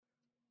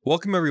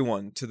Welcome,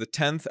 everyone, to the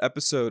 10th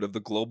episode of the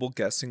Global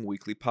Guessing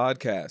Weekly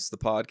Podcast, the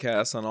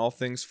podcast on all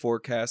things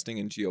forecasting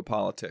and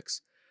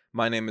geopolitics.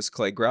 My name is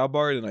Clay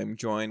Graubard, and I'm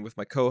joined with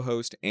my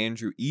co-host,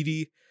 Andrew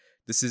Eady.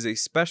 This is a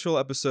special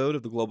episode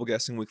of the Global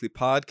Guessing Weekly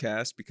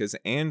Podcast because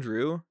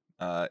Andrew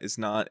is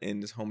not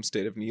in his home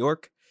state of New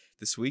York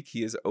this week.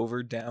 He is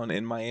over down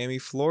in Miami,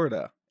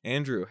 Florida.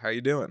 Andrew, how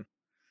you doing?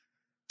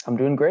 I'm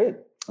doing great.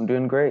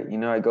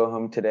 I go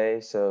home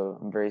today, so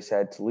I'm very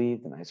sad to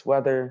leave. The nice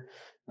weather,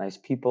 nice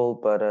people,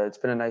 but it's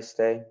been a nice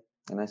day,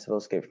 a nice little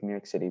escape from New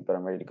York City. But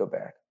I'm ready to go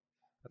back.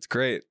 That's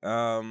great.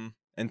 And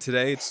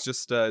today it's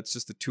just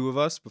the two of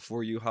us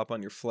before you hop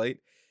on your flight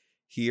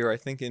here. I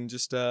think in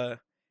just an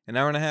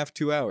hour and a half,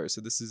 2 hours.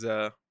 So this is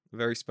a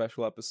very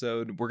special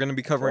episode. We're going to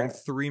be That's covering right.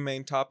 three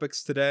main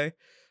topics today.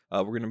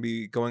 We're going to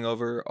be going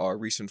over our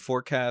recent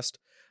forecast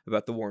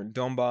about the war in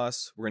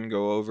Donbass. We're going to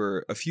go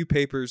over a few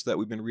papers that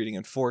we've been reading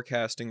in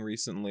forecasting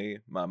recently,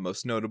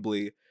 most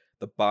notably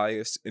the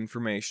bias,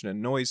 information,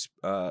 and noise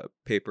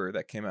paper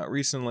that came out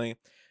recently.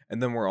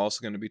 And then we're also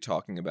going to be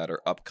talking about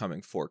our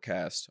upcoming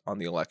forecast on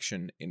the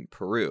election in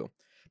Peru.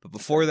 But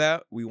before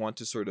that, we want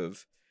to sort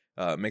of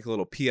make a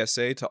little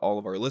PSA to all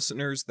of our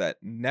listeners that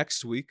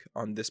next week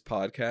on this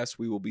podcast,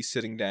 we will be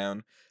sitting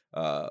down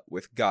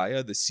with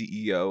Gaia, the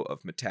CEO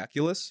of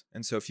Metaculus.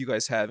 And so if you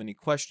guys have any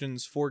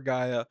questions for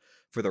Gaia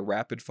for the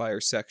rapid fire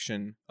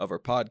section of our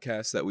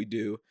podcast that we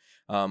do,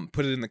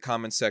 put it in the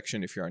comments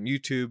section if you're on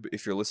YouTube,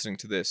 if you're listening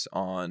to this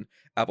on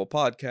Apple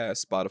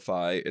Podcasts,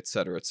 Spotify,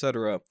 etc.,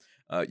 etc.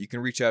 You can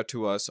reach out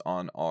to us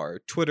on our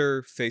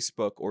Twitter,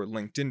 Facebook, or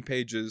LinkedIn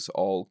pages,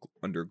 all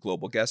under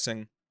Global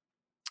Guessing,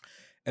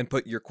 and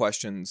put your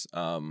questions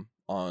on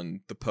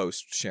the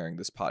post sharing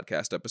this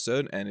podcast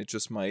episode, and it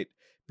just might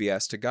be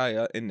asked to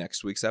Gaia in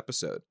next week's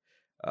episode.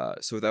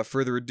 So without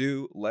further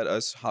ado, let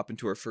us hop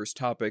into our first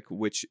topic,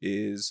 which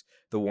is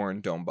the war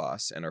in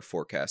Donbass and our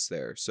forecast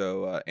there.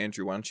 So,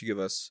 Andrew, why don't you give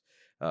us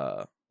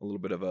a little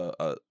bit of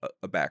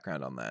a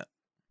background on that?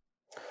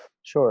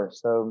 Sure.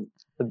 So,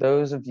 for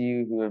those of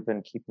you who have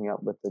been keeping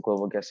up with the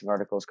global guessing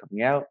articles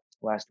coming out,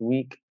 last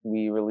week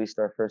we released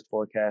our first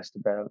forecast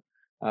about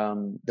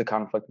the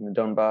conflict in the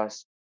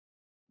Donbass.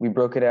 We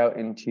broke it out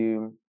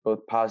into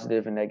both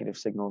positive and negative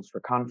signals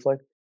for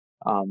conflict.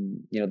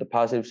 The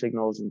positive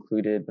signals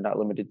included, but not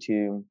limited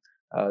to,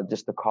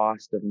 just the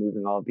cost of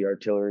moving all of the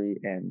artillery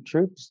and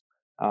troops,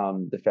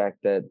 the fact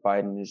that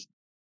Biden is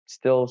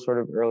still sort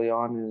of early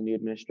on in the new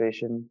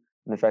administration,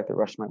 and the fact that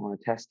Russia might want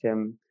to test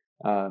him,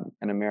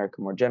 and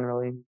America more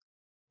generally.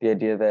 The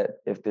idea that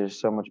if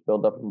there's so much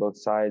buildup on both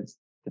sides,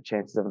 the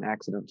chances of an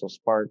accidental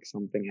spark,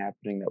 something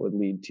happening that would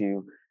lead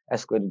to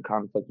escalated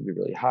conflict would be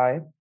really high.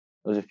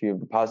 Those are a few of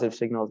the positive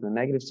signals. And the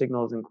negative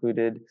signals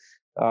included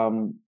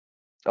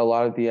a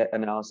lot of the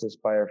analysis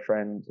by our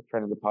friend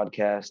of the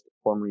podcast,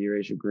 former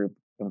Eurasia Group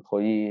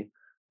employee,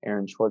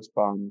 Aaron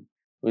Schwartzbaum,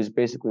 who was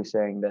basically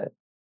saying that,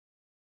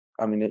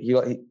 I mean, you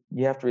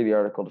have to read the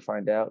article to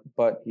find out,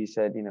 but he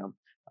said,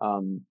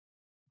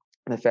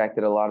 the fact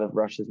that a lot of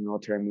Russia's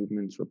military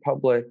movements were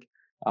public,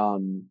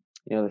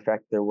 the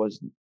fact there was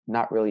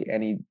not really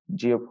any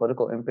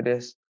geopolitical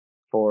impetus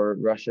for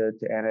Russia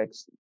to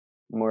annex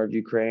more of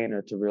Ukraine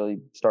or to really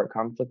start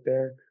conflict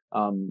there.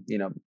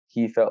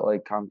 He felt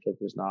like conflict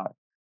was not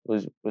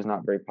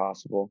very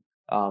possible.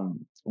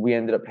 We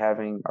ended up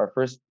having our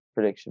first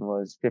prediction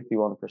was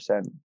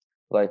 51%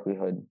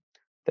 likelihood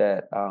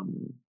that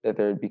that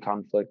there would be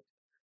conflict.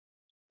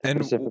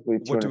 And Specifically,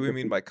 what do we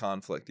mean by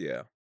conflict?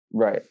 Yeah.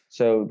 Right.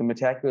 So the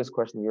meticulous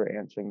question you were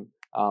answering,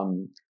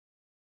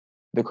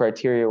 the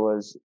criteria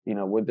was,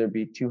 would there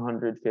be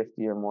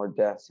 250 or more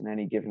deaths in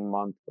any given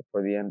month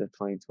before the end of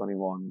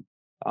 2021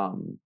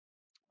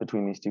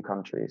 between these two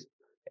countries?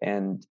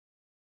 And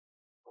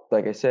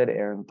like I said,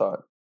 Aaron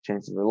thought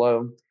chances were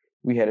low.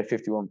 We had a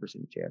 51%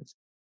 chance.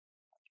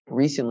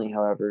 Recently,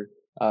 however,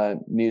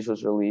 news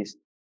was released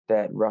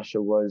that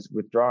Russia was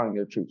withdrawing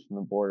their troops from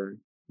the border.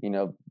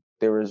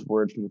 There was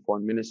word from the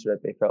foreign minister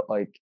that they felt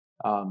like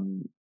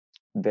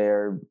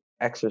their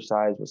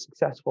exercise was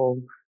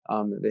successful.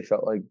 They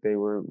felt like they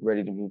were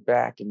ready to move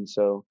back. And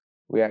so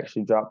we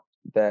actually dropped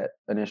that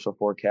initial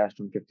forecast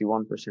from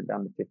 51%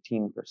 down to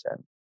 15%.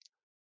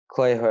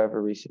 Clay,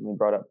 however, recently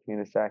brought up to me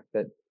the fact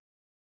that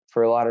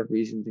for a lot of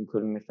reasons,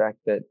 including the fact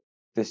that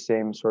the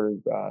same sort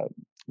of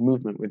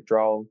movement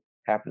withdrawal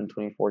happened in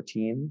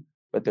 2014,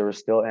 but there was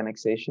still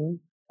annexation.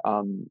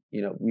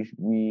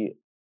 We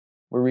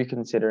were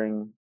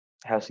reconsidering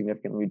how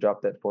significantly we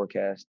dropped that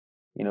forecast.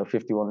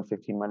 51 to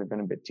 15 might have been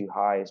a bit too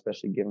high,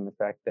 especially given the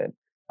fact that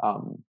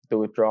the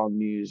withdrawal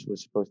news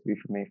was supposed to be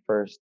for May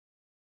 1st.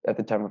 At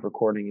the time of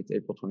recording, it's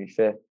April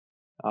 25th.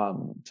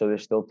 So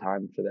there's still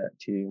time for that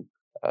to,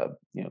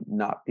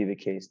 not be the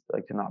case,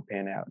 like to not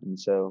pan out. And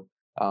so,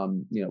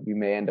 we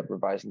may end up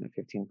revising the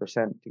 15%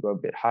 to go a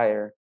bit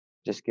higher,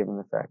 just given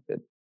the fact that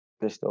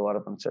there's still a lot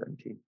of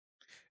uncertainty.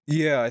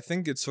 Yeah, I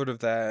think it's sort of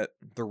the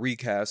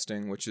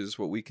recasting, which is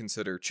what we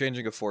consider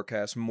changing a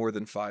forecast more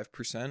than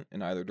 5%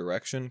 in either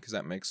direction, because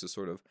that makes a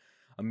sort of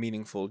a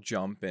meaningful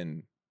jump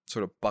in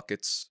sort of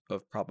buckets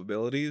of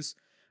probabilities.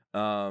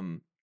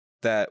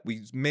 that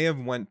we may have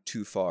went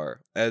too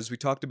far. As we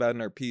talked about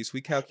in our piece,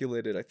 we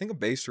calculated, I think, a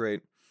base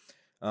rate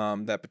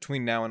that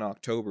between now and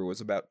October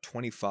was about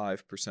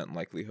 25%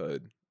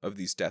 likelihood of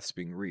these deaths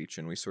being reached,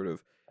 and we sort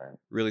of Right.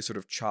 really sort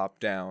of chopped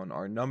down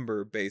our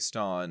number based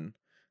on.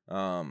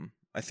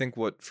 I think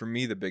what for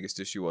me the biggest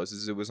issue was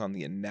is it was on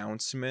the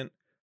announcement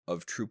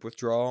of troop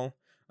withdrawal.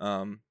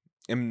 Um,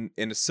 in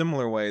a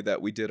similar way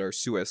that we did our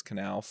Suez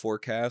Canal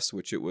forecast,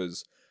 which it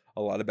was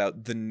a lot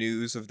about the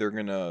news of they're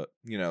gonna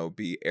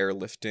be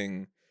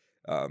airlifting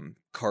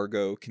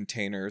cargo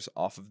containers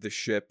off of the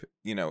ship.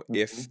 Mhm.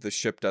 If the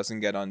ship doesn't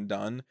get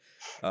undone,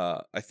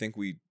 I think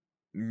we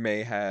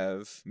may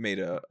have made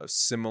a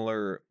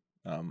similar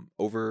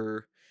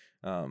over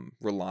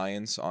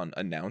reliance on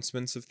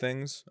announcements of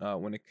things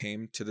when it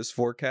came to this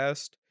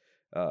forecast,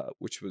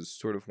 which was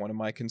sort of one of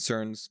my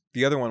concerns.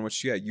 The other one,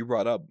 which, yeah, you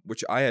brought up,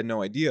 which I had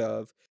no idea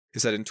of,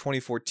 is that in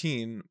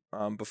 2014,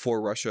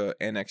 before Russia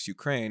annexed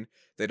Ukraine,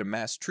 they'd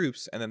amassed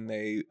troops, and then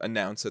they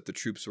announced that the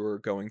troops were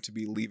going to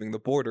be leaving the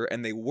border,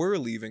 and they were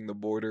leaving the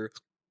border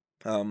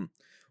um,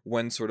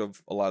 when sort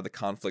of a lot of the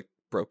conflict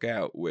broke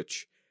out,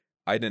 which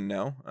I didn't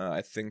know.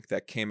 I think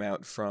that came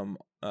out from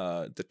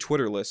the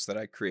Twitter list that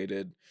I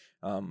created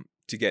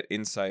to get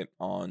insight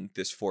on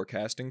this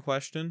forecasting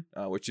question,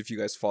 which, if you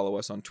guys follow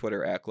us on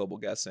Twitter at Global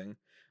Guessing,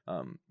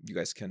 you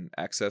guys can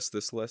access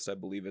this list. I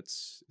believe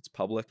it's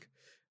public.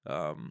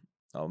 Um,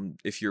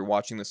 if you're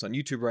watching this on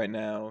YouTube right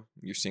now,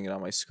 you're seeing it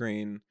on my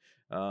screen.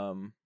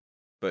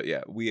 But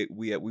yeah,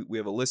 we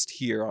have a list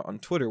here on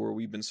Twitter where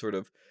we've been sort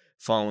of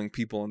following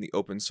people in the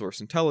open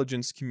source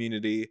intelligence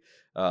community,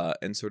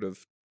 and sort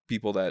of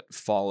people that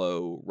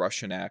follow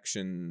Russian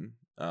action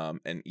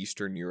and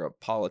Eastern Europe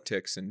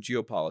politics and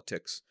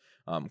geopolitics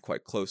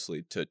quite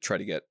closely to try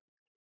to get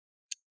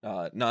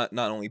not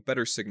only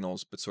better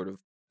signals but sort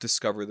of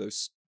discover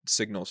those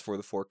signals for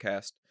the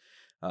forecast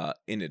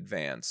in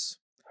advance.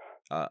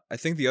 I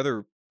think the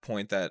other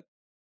point that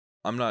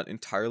I'm not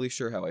entirely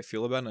sure how I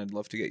feel about, and I'd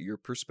love to get your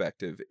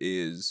perspective,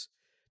 is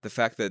the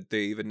fact that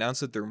they've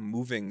announced that they're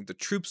moving the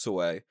troops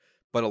away,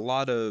 but a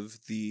lot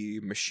of the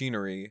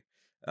machinery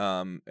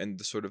and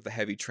the sort of the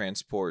heavy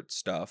transport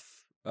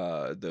stuff,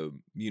 the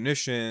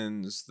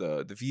munitions,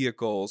 the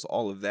vehicles,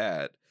 all of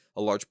that,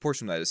 a large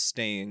portion of that is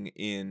staying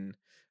in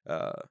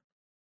uh,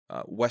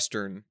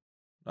 Western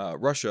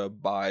Russia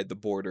by the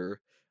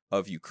border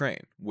of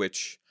Ukraine,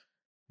 which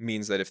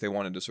means that if they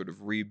wanted to sort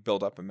of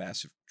rebuild up a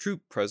massive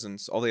troop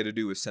presence, all they had to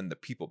do was send the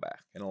people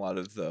back, and a lot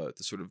of the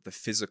sort of the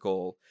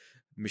physical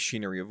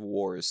machinery of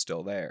war is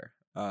still there.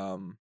 I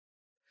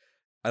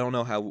don't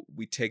know how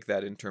we take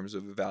that in terms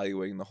of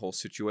evaluating the whole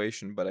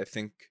situation, but I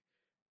think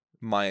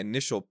my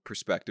initial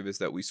perspective is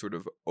that we sort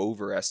of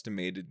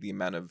overestimated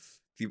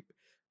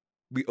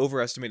we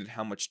overestimated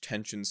how much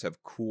tensions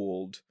have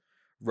cooled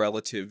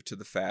relative to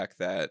the fact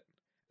that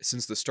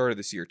since the start of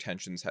this year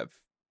tensions have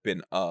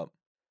been up.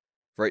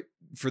 Right.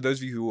 For those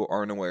of you who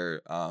aren't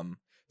aware,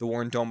 the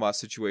war in Donbass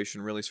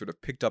situation really sort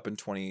of picked up it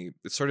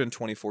started in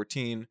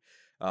 2014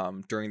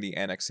 during the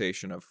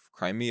annexation of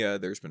Crimea.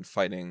 There's been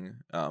fighting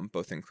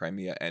both in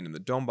Crimea and in the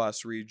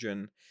Donbass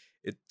region.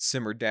 It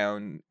simmered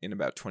down in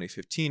about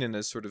 2015 and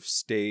has sort of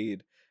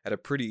stayed at a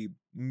pretty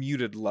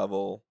muted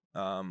level,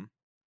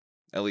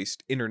 at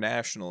least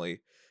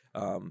internationally,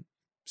 um,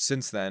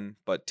 since then.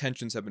 But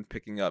tensions have been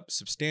picking up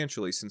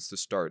substantially since the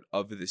start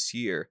of this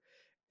year.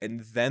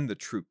 And then the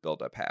troop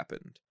buildup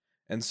happened.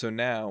 And so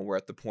now we're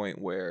at the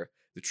point where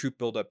the troop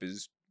buildup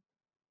is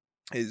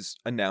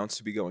announced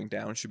to be going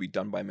down, should be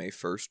done by May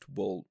 1st.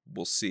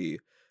 We'll see.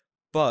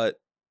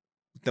 But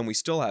then we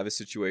still have a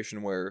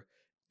situation where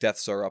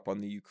deaths are up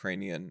on the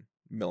Ukrainian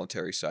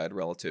military side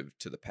relative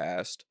to the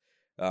past.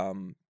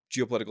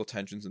 Geopolitical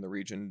tensions in the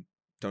region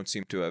don't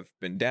seem to have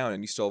been down,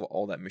 and you still have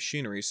all that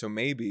machinery. So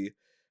maybe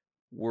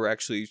we're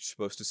actually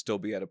supposed to still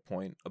be at a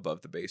point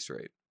above the base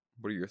rate.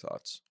 What are your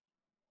thoughts?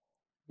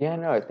 Yeah,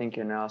 no, I think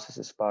your analysis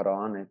is spot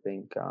on. I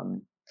think,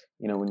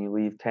 when you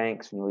leave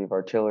tanks, when you leave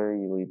artillery,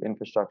 you leave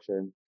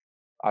infrastructure,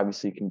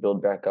 obviously you can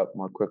build back up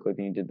more quickly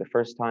than you did the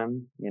first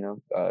time.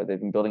 They've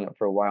been building up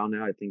for a while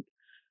now. I think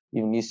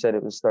even you said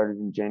it was started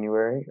in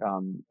January.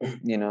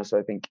 So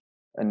I think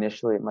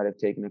initially it might have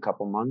taken a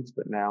couple months,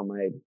 but now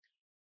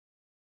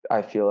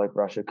I feel like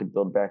Russia could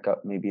build back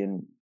up maybe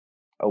in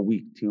a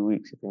week, 2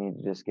 weeks if they need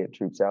to just get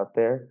troops out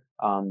there.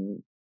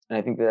 And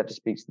I think that just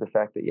speaks to the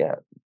fact that, yeah,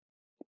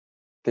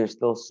 there's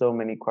still so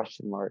many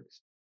question marks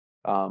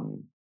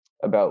um,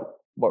 about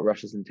what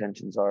Russia's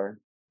intentions are,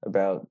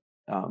 about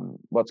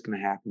what's going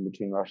to happen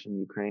between Russia and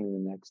Ukraine in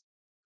the next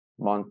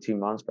month, 2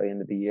 months by the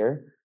end of the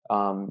year.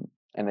 And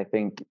I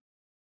think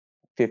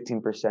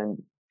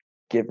 15%,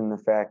 given the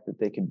fact that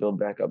they could build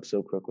back up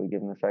so quickly,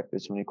 given the fact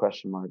there's so many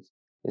question marks,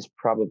 is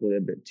probably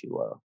a bit too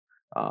low.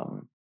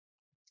 Um,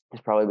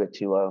 it's probably a bit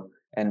too low.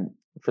 And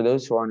for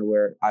those who aren't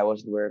aware, I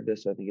wasn't aware of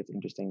this, so I think it's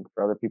interesting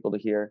for other people to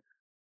hear.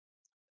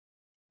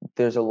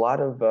 There's a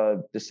lot of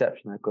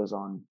deception that goes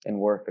on in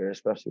warfare,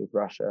 especially with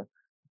Russia.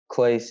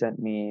 Clay sent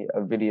me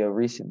a video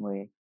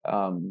recently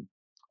of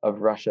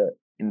Russia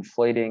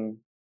inflating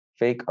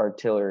fake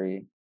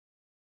artillery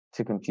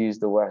to confuse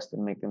the West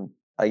and make them,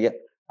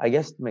 I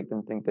guess, to make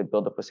them think that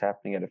buildup was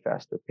happening at a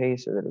faster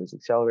pace or that it was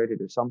accelerated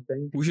or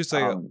something. We should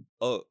say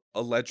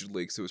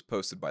allegedly because it was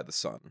posted by the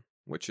Sun,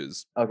 which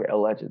is Okay,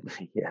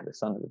 allegedly, yeah, the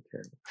son of the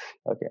terrible.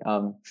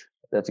 Okay,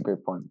 that's a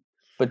great point.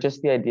 But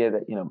just the idea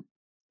that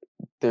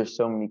there's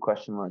so many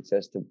question marks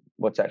as to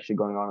what's actually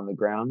going on the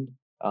ground,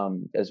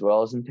 as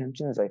well as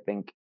intentions. I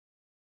think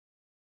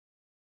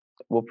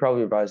we'll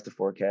probably revise the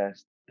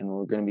forecast, and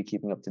we're going to be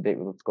keeping up to date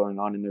with what's going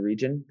on in the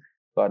region.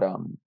 But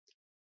um,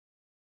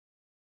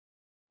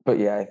 but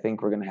yeah, I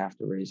think we're going to have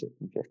to raise it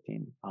from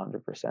 15,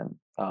 100%.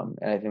 And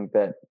I think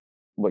that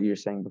what you're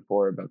saying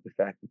before about the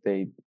fact that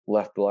they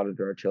left a lot of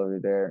their artillery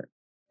there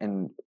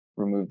and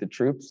removed the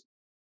troops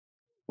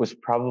was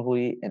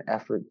probably an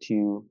effort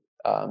to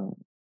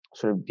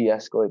sort of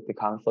de-escalate the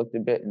conflict a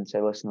bit and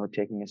say, listen, we're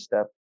taking a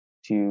step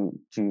to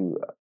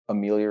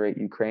ameliorate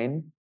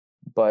Ukraine,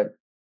 but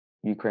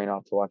Ukraine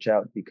ought to watch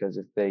out because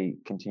if they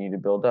continue to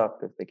build up,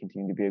 if they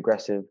continue to be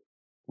aggressive,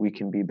 we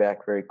can be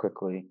back very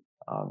quickly,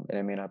 and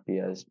it may not be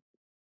as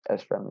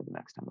friendly the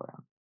next time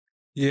around.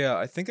 yeah.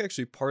 I think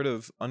actually part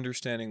of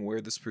understanding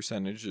where this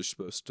percentage is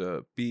supposed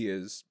to be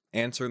is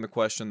answering the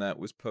question that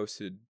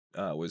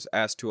was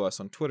asked to us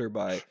on Twitter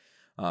by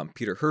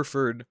Peter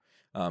Herford,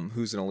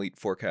 who's an elite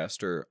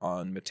forecaster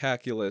on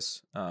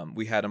Metaculus.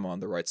 We had him on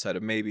the right side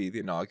of maybe the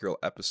inaugural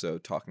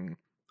episode talking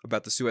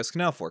about the Suez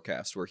Canal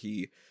forecast, where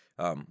he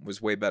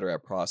was way better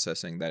at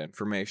processing that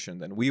information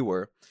than we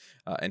were.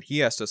 And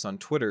he asked us on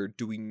Twitter,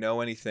 do we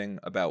know anything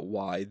about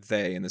why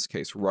they, in this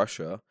case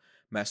Russia,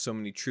 massed so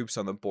many troops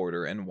on the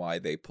border and why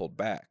they pulled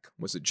back?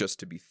 Was it just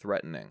to be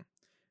threatening?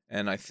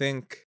 And I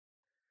think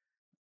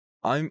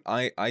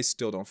I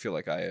still don't feel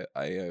like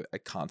I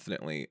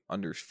confidently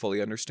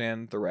fully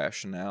understand the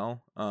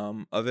rationale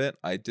of it.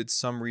 I did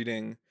some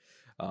reading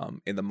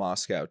in the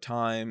Moscow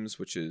Times,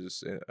 which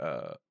is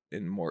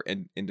in more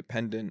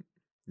independent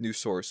news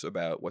source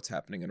about what's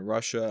happening in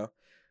Russia,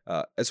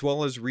 as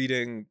well as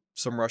reading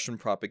some Russian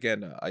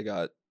propaganda. I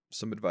got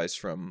some advice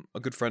from a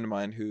good friend of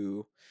mine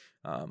who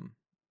um,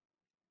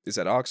 is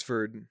at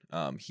Oxford.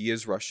 He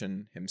is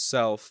Russian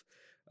himself.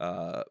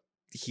 Uh,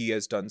 he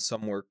has done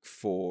some work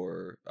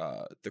for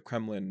the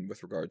Kremlin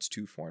with regards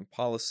to foreign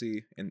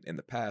policy in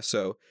the past.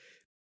 So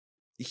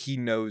he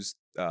knows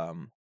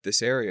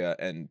this area,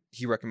 and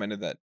he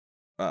recommended that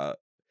uh,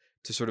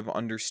 to sort of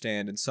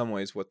understand in some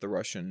ways what the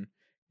Russian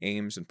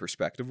aims and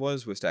perspective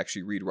was to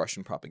actually read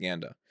Russian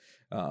propaganda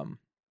um,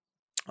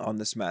 on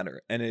this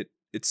matter. And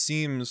it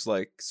seems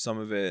like some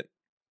of it,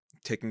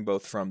 taking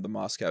both from the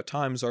Moscow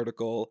Times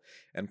article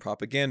and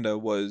propaganda,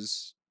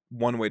 was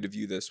one way to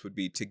view this would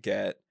be to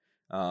get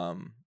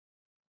um,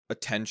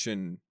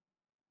 attention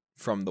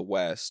from the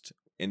West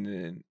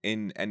in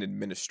an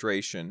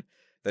administration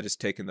that has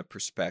taken the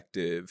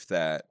perspective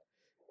that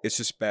it's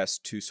just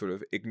best to sort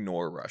of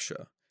ignore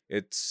Russia.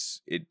 It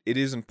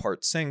is in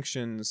part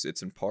sanctions,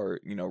 it's in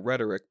part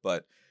rhetoric,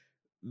 but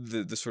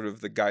the sort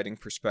of the guiding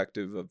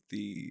perspective of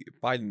the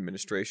Biden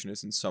administration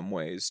is in some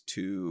ways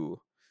to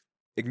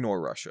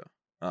ignore Russia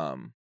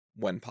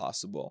when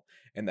possible,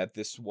 and that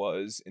this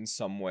was in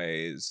some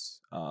ways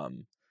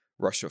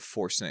Russia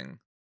forcing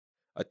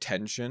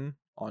attention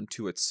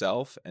onto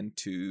itself and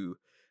to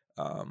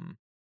um,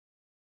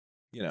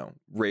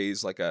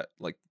 raise like a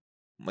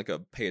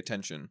pay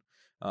attention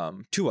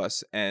to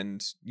us.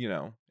 And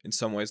in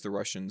some ways the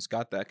Russians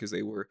got that because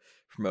they were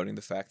promoting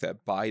the fact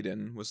that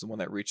Biden was the one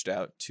that reached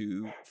out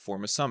to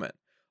form a summit,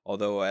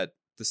 although at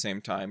the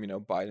same time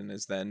Biden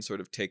is then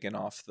sort of taken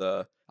off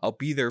the I'll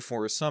be there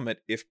for a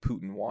summit if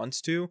Putin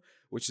wants to,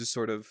 which is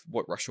sort of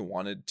what Russia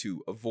wanted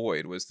to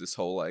avoid, was this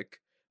whole like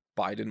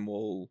Biden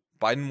will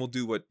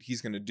do what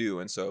he's going to do,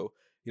 and so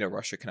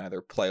Russia can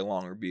either play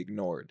along or be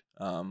ignored,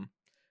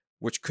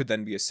 which could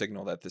then be a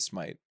signal that this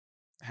might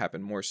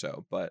happen more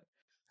so. But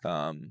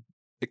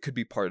it could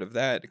be part of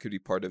that. It could be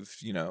part of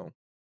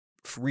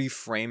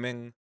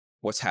reframing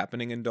what's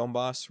happening in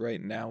Donbass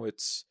right now.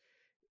 It's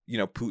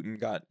Putin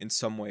got in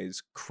some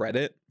ways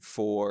credit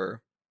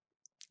for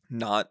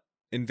not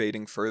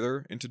invading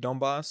further into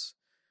Donbass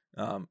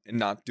and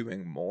not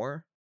doing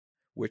more,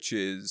 which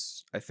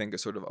is, I think, a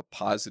sort of a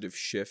positive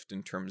shift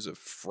in terms of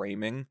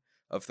framing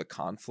of the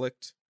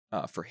conflict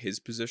for his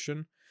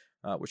position,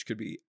 which could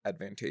be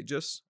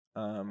advantageous.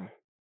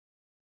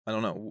 I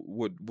don't know.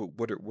 What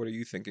are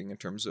you thinking in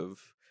terms of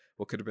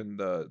what could have been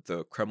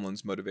the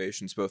Kremlin's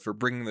motivations, both for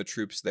bringing the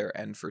troops there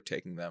and for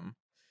taking them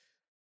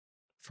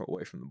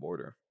away from the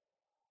border?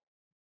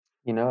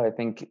 I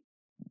think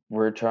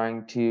we're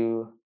trying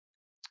to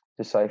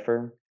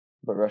decipher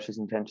what Russia's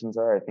intentions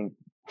are. I think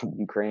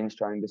Ukraine's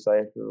trying to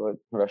decipher what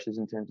Russia's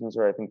intentions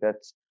are. I think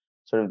that's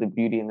sort of the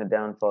beauty and the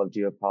downfall of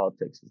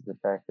geopolitics, is the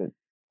fact that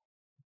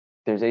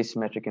there's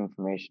asymmetric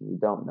information we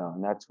don't know,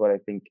 and that's what I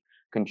think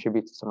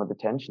contributes to some of the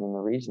tension in the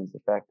region. Is the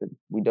fact that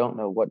we don't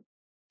know what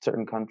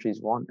certain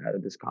countries want out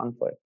of this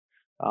conflict.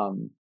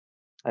 Um,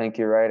 I think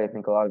you're right. I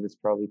think a lot of it's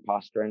probably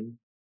posturing.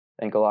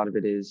 I think a lot of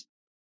it is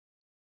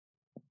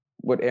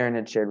what Aaron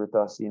had shared with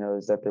us.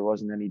 Is that there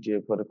wasn't any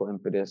geopolitical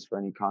impetus for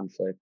any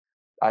conflict.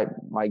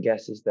 My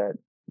guess is that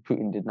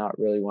Putin did not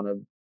really want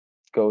to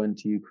go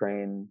into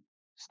Ukraine,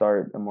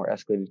 start a more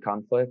escalated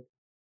conflict.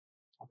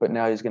 But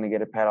now he's going to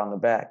get a pat on the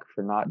back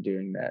for not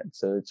doing that.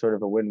 So it's sort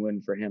of a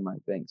win-win for him, I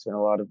think. So in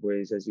a lot of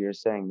ways, as you're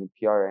saying, the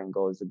PR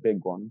angle is a big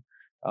one.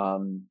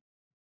 Um,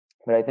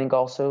 but I think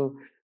also,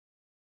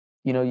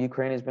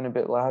 Ukraine has been a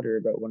bit louder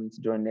about wanting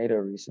to join NATO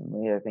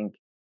recently. I think,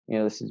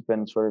 this has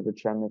been sort of a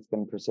trend that's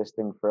been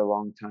persisting for a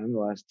long time, the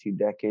last 2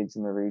 decades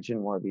in the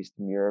region, more of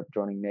Eastern Europe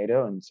joining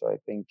NATO. And so I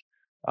think,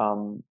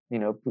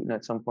 Putin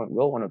at some point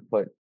will want to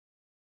put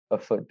a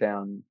foot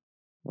down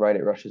right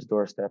at Russia's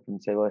doorstep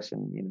and say,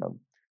 listen,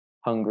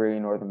 Hungary,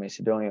 Northern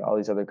Macedonia, all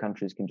these other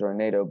countries can join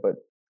NATO, but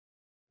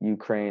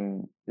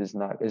Ukraine is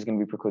going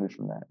to be precluded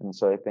from that. And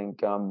so I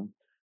think,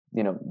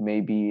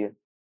 maybe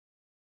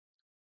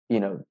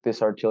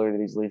this artillery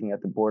that he's leaving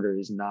at the border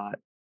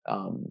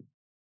um,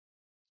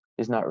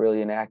 is not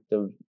really an act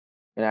of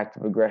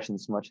aggression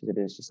so much as it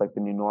is just like the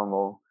new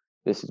normal.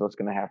 This is what's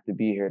going to have to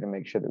be here to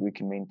make sure that we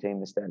can maintain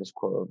the status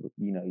quo of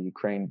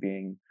Ukraine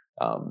being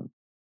um,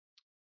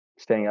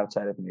 staying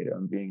outside of NATO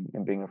and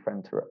being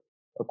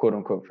a quote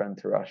unquote friend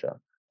to Russia.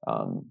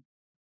 Um,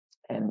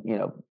 and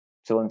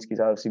Zelensky's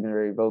obviously been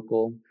very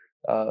vocal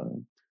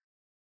um,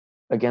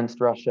 against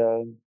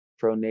Russia,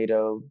 pro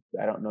NATO.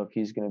 I don't know if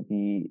he's going to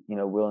be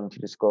willing to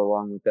just go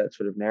along with that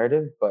sort of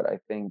narrative, but I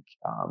think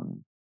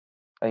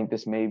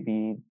this may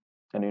be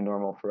a new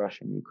normal for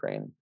Russia and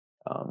Ukraine,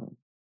 um,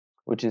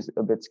 which is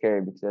a bit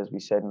scary because, as we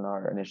said in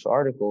our initial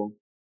article,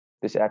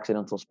 this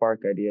accidental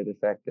spark idea, the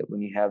fact that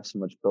when you have so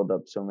much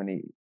buildup, so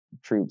many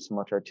troops, so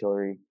much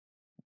artillery,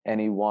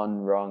 any one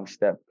wrong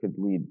step could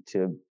lead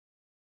to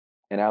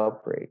an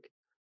outbreak.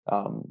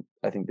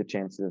 I think the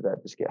chances of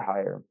that just get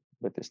higher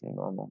with this new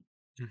normal.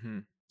 Mm-hmm.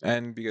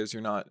 And because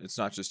it's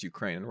not just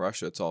Ukraine and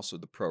Russia, it's also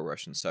the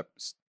pro-Russian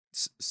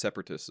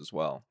separatists as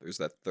well. There's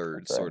that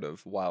third That's right. sort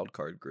of wild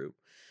card group.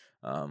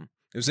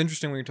 It was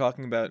interesting when you're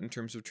talking about in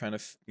terms of trying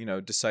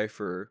to,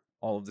 decipher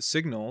all of the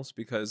signals,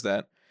 because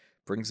that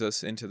brings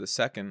us into the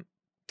second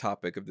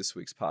topic of this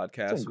week's It's a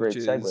podcast, which great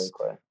segue, is,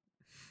 Clay.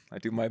 I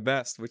do my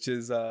best, which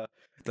is the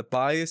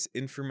bias,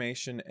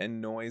 information,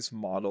 and noise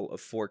model of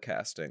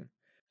forecasting.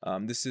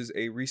 This is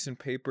a recent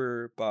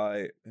paper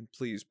by, and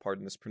please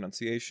pardon this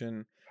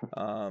pronunciation,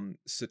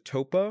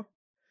 Satopa.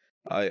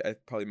 I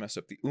probably messed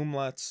up the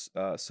umlauts,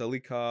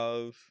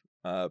 Salikov,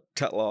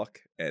 Tetlock,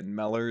 and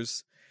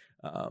Mellers.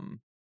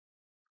 Um,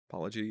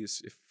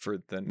 Apologies for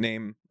the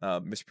name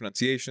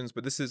mispronunciations,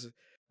 but this is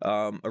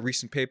a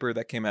recent paper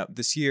that came out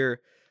this year,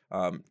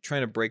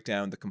 trying to break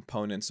down the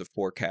components of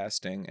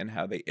forecasting and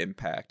how they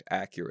impact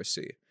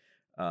accuracy.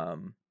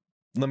 Um,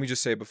 Let me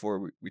just say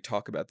before we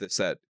talk about this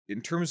that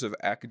in terms of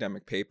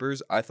academic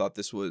papers, I thought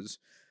this was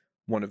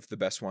one of the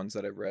best ones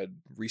that I've read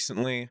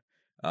recently.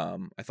 I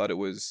thought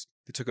it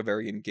took a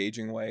very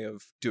engaging way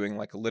of doing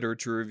like a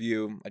literature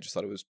review. I just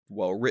thought it was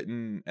well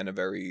written and a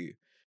very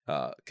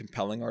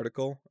compelling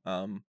article.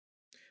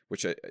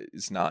 Which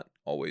is not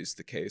always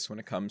the case when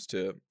it comes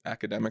to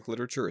academic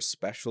literature,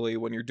 especially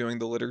when you're doing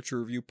the literature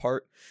review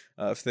part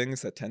of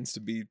things. That tends to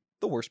be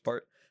the worst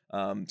part.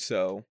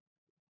 So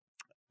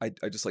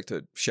I just like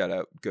to shout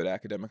out good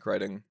academic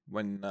writing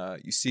when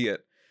you see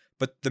it.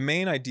 But the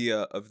main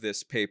idea of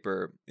this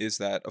paper is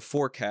that a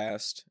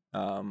forecast,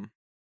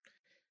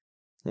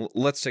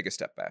 let's take a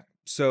step back.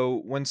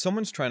 So when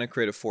someone's trying to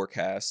create a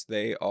forecast,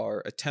 they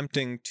are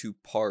attempting to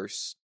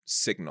parse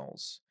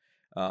signals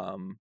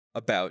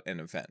about an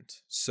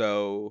event.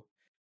 So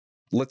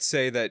let's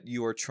say that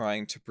you are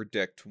trying to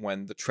predict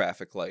when the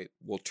traffic light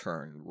will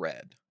turn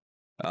red.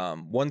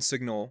 One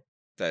signal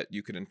that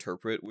you could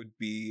interpret would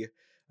be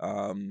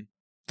um,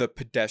 the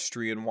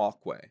pedestrian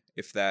walkway.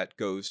 If that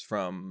goes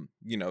from,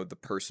 the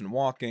person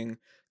walking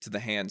to the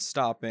hand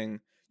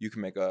stopping, you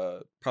can make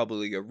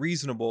probably a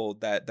reasonable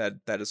that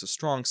is a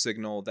strong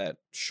signal that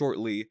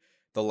shortly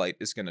the light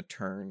is going to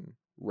turn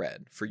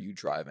red for you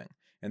driving,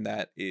 and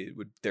that it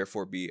would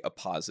therefore be a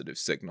positive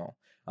signal.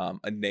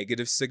 A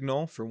negative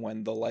signal for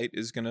when the light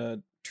is going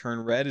to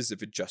turn red is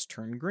if it just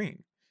turned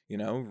green.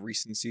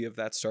 Recency of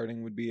that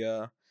starting would be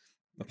a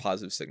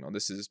positive signal.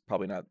 This is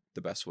probably not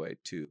the best way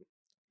to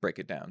break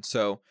it down.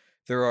 So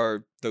there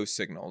are those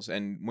signals.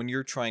 And when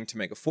you're trying to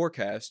make a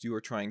forecast, you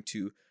are trying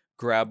to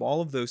grab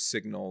all of those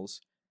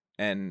signals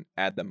and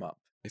add them up.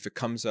 If it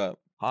comes up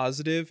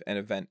positive, an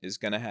event is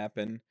going to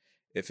happen.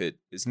 If it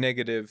is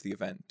negative, the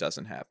event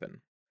doesn't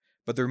happen.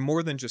 But there are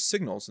more than just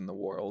signals in the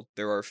world.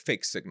 There are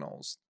fake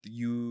signals.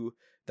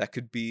 That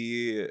could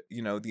be,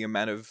 the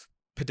amount of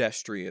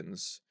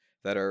pedestrians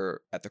that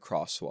are at the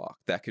crosswalk.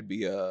 That could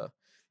be a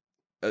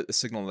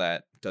signal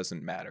that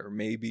doesn't matter.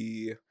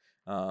 Maybe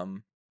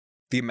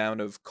the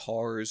amount of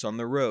cars on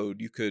the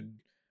road. You could,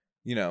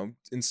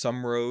 in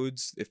some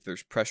roads, if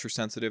there's pressure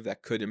sensitive,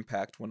 that could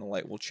impact when a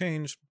light will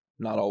change.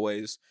 Not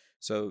always.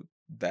 So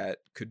that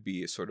could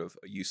be a sort of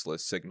a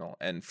useless signal.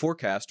 And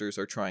forecasters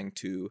are trying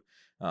to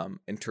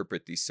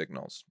interpret these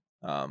signals.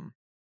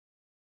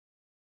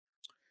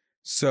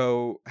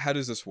 So how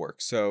does this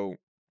work? So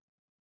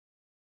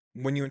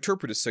when you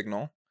interpret a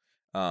signal,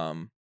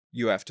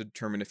 you have to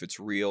determine if it's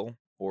real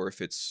or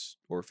if it's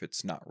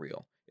not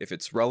real, if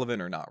it's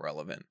relevant or not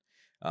relevant.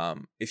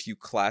 If you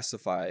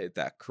classify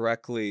that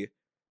correctly,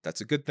 that's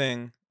a good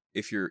thing.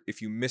 If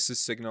you miss a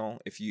signal,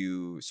 if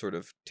you sort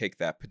of take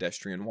that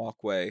pedestrian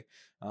walkway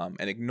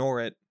and ignore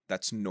it,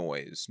 that's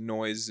noise.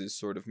 Noise is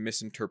sort of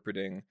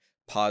misinterpreting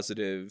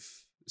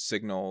positive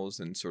signals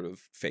and sort of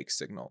fake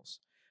signals.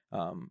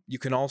 You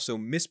can also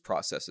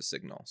misprocess a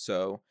signal.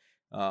 So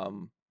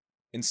um,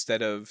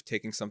 instead of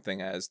taking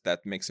something as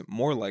that makes it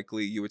more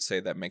likely, you would say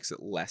that makes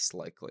it less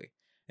likely.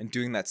 And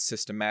doing that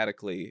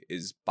systematically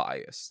is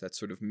bias. That's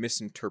sort of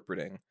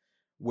misinterpreting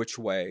which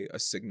way a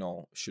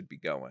signal should be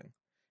going.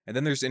 And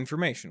then there's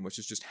information, which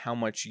is just how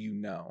much you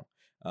know.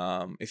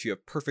 If you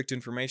have perfect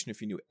information,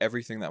 if you knew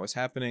everything that was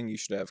happening, you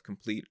should have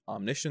complete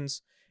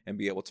omniscience and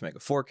be able to make a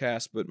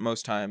forecast. But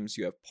most times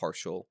you have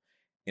partial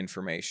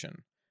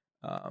information.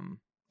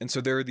 Um, and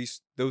so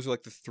those are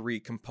like the three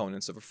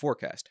components of a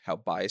forecast: how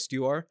biased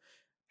you are,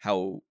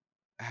 how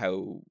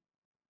how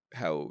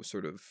how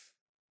sort of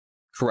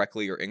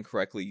correctly or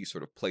incorrectly you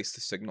sort of place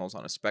the signals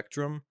on a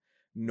spectrum,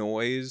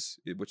 noise,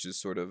 which is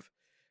sort of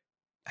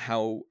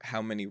how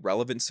many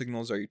relevant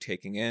signals are you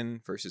taking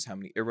in versus how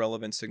many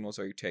irrelevant signals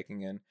are you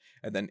taking in,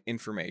 and then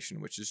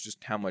information, which is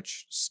just how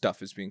much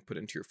stuff is being put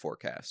into your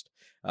forecast.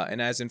 And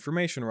as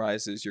information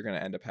rises, you're going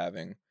to end up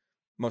having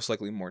most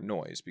likely more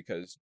noise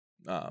because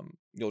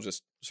you'll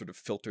just sort of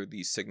filter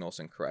these signals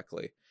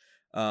incorrectly.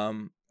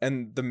 And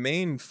the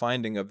main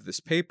finding of this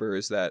paper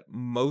is that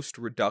most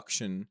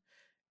reduction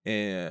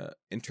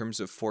in terms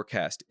of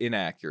forecast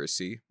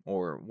inaccuracy,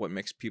 or what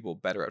makes people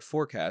better at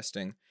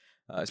forecasting,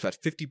 is about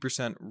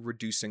 50%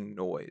 reducing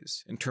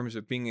noise in terms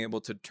of being able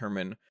to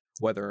determine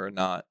whether or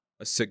not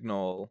a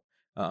signal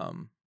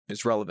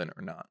is relevant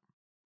or not.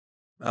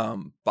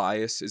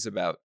 Bias is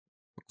about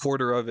a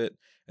quarter of it,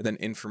 and then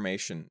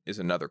information is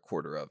another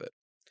quarter of it.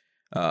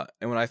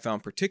 And what I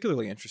found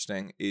particularly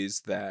interesting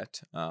is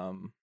that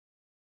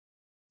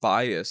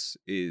bias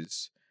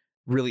is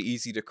really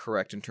easy to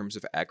correct in terms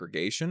of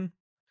aggregation,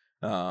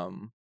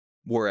 um,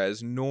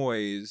 whereas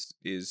noise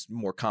is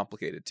more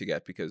complicated to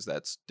get because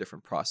that's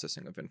different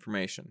processing of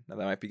information. Now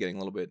that might be getting a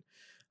little bit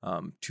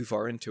too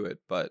far into it,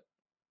 but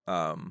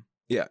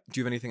yeah. Do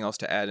you have anything else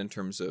to add in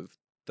terms of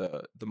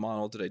the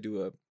model? Did I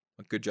do a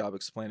good job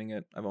explaining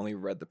it? I've only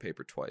read the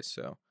paper twice,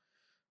 so.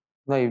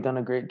 No, you've done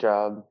a great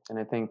job, and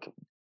I think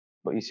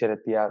what you said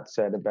at the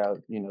outset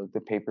about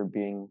the paper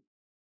being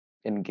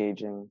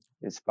engaging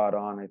is spot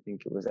on. I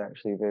think it was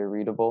actually very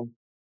readable.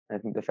 I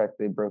think the fact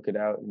they broke it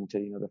out into,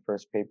 the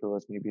first paper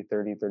was maybe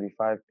 30,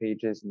 35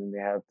 pages, and then they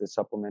have the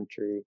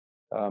supplementary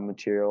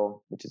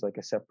material, which is like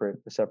a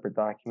separate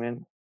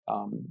document.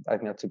 I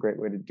think that's a great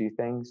way to do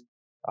things.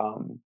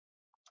 Um,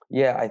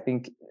 yeah, I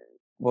think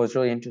what was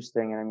really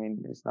interesting, and I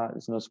mean,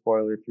 it's no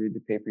spoiler. If you read the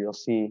paper, you'll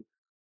see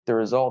the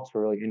results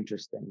were really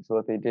interesting. So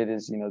what they did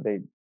is,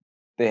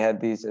 they had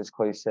these, as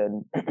Clay said,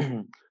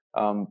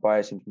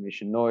 bias,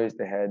 information, noise.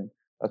 They had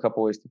a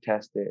couple ways to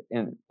test it.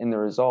 In the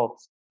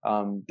results,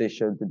 they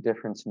showed the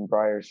difference in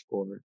Brier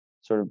score,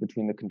 sort of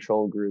between the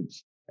control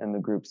groups and the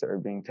groups that are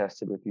being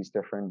tested with these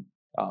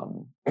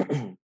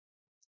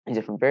these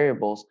different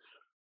variables.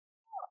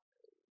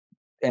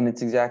 And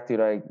it's exactly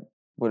what I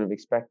would have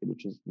expected,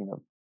 which is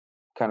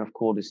kind of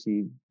cool to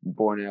see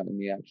borne out in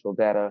the actual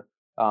data.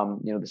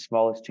 The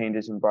smallest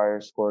changes in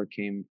Brier score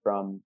came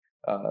from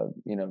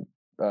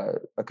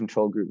a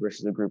control group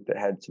versus a group that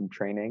had some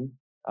training.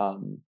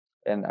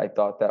 And I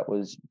thought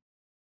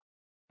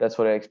that's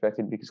what I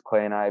expected because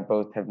Clay and I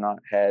both have not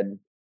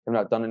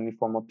done any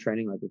formal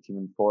training like with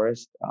Human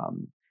Forest.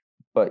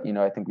 But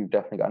I think we've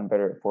definitely gotten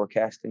better at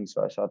forecasting.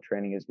 So I saw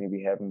training as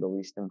maybe having the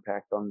least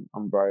impact on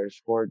Brier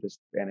score, just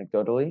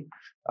anecdotally.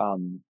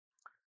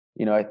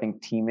 I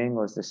think teaming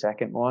was the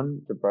second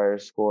one. The Brier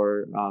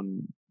score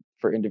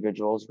for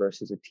individuals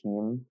versus a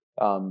team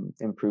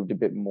improved a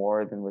bit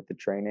more than with the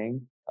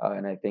training.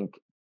 And I think,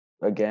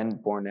 again,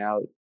 borne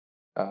out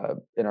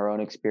in our own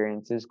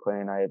experiences,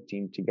 Clay and I have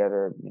teamed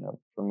together,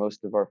 for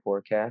most of our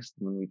forecasts.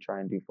 When we try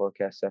and do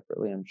forecasts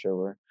separately, I'm sure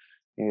we're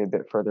maybe a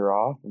bit further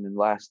off. And then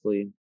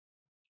lastly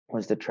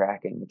was the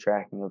tracking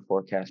of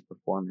forecast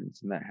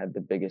performance, and that had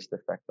the biggest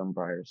effect on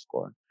Brier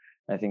score.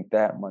 And I think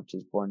that much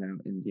is borne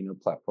out in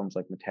platforms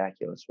like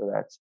Metaculus, where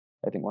that's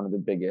I think one of the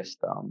biggest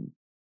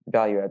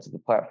value adds of the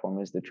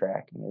platform is the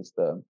tracking, is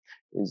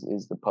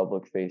the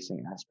public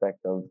facing aspect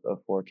of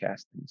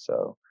forecasting.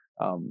 So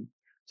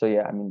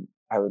yeah, I mean,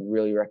 I would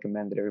really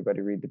recommend that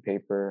everybody read the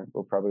paper.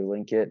 We'll probably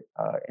link it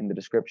in the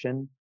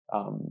description.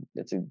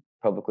 It's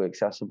publicly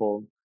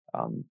accessible,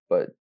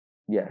 but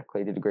yeah,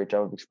 Clay did a great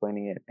job of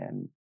explaining it,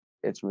 and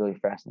it's really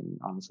fascinating,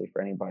 honestly,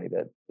 for anybody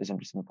that is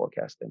interested in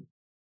forecasting.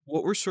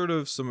 What were sort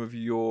of some of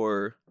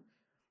your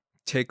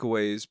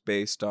takeaways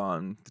based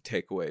on the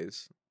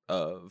takeaways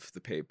of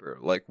the paper?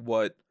 Like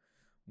what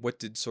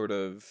did sort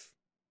of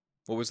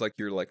what was like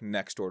your like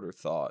next order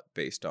thought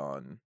based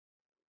on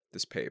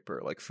this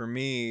paper? Like for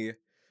me,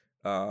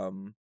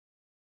 um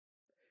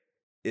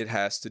it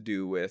has to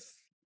do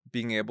with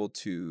being able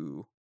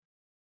to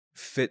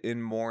fit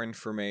in more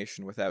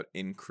information without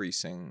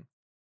increasing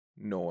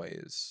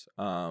noise.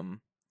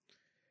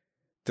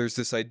 There's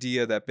this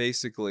idea that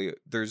basically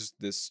there's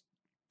this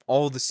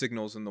all the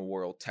signals in the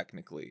world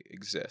technically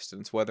exist,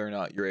 and it's whether or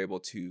not you're able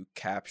to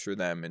capture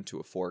them into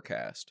a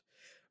forecast.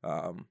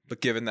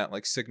 But given that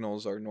like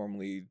signals are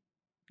normally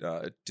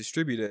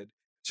distributed,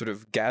 sort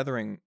of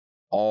gathering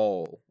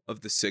all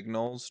of the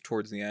signals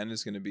towards the end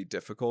is going to be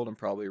difficult and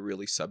probably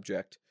really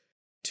subject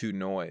to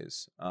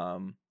noise.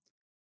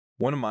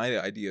 One of my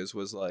ideas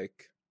was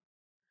like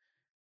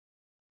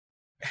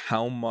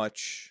how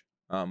much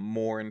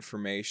more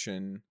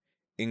information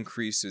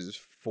increases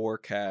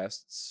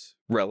forecasts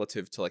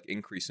relative to like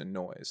increase in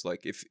noise.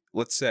 Like if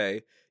let's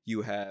say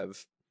you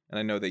have, and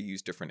I know they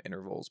use different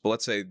intervals, but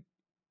let's say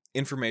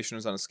information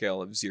is on a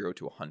scale of 0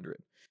 to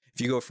 100.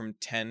 If you go from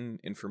 10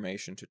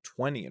 information to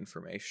 20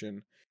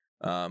 information,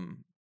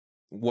 um,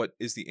 what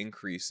is the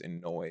increase in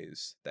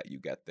noise that you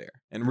get there?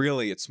 And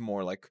really, it's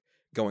more like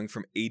going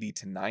from 80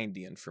 to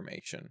 90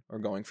 information or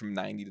going from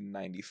 90 to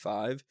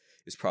 95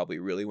 is probably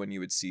really when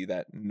you would see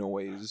that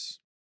noise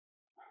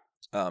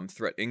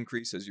threat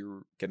increase as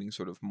you're getting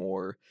sort of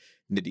more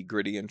nitty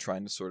gritty and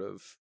trying to sort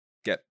of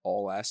get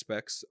all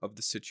aspects of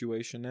the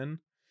situation in.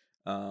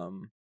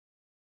 Um,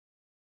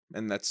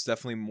 and that's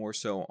definitely more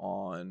so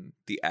on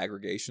the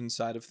aggregation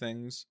side of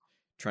things,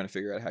 trying to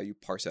figure out how you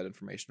parse that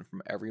information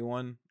from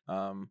everyone.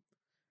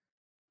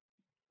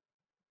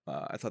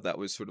 I thought that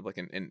was sort of like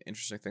an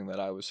interesting thing that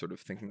I was sort of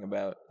thinking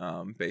about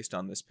based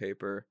on this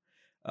paper.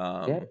 Yeah,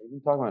 Um, we've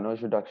been talking about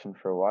noise reduction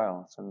for a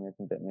while. Something I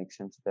think that makes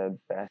sense that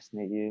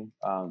fascinate you.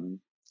 I mean,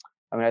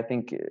 I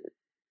think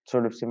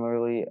sort of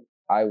similarly,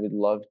 I would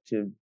love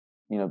to,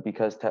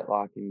 because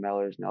Tetlock and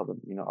Mellors now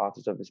the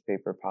authors of this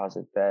paper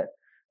posit that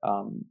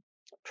um,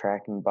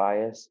 tracking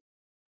bias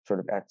sort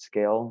of at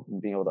scale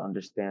and being able to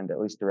understand at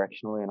least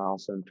directionally and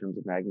also in terms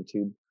of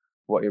magnitude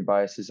what your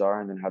biases are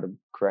and then how to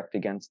correct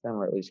against them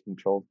or at least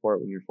control for it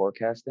when you're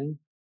forecasting.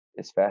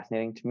 It's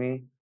fascinating to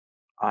me.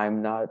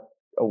 I'm not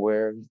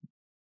aware of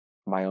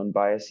my own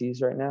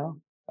biases right now.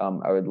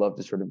 I would love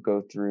to sort of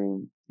go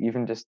through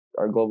even just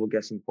our global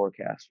guessing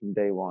forecast from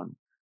day one,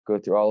 go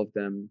through all of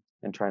them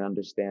and try and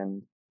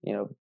understand, you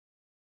know,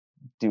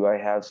 do I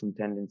have some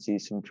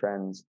tendencies, some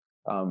trends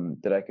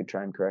that I could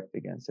try and correct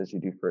against as we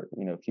do for,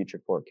 future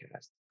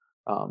forecasts.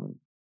 Um,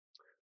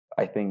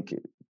 I think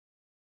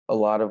a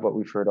lot of what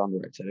we've heard on the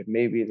right side of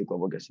maybe the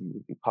Global Guessing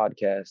Weekly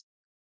podcast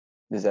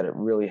is that it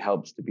really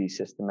helps to be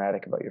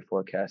systematic about your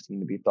forecasting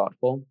and to be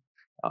thoughtful.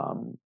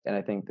 And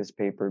I think this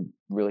paper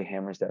really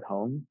hammers that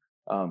home.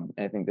 And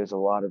I think there's a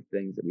lot of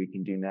things that we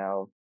can do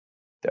now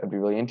that would be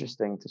really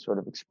interesting to sort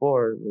of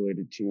explore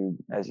related to,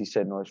 as you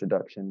said, noise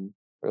reduction,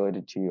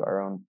 related to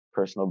our own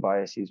personal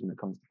biases when it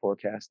comes to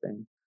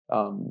forecasting.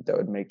 That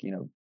would make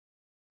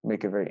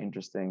a very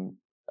interesting,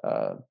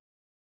 uh,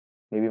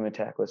 maybe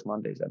Metaculus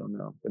Mondays. I don't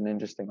know, but an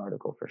interesting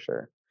article for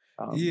sure.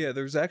 Um, yeah,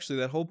 there's actually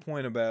that whole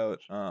point about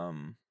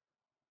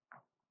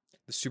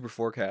the super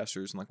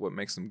forecasters and like what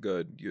makes them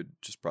good. You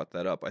just brought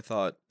that up. I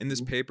thought in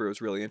this mhm, paper it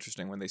was really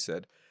interesting when they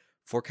said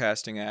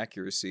forecasting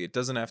accuracy. It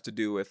doesn't have to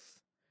do with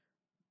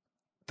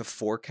the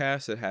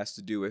forecast, it has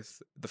to do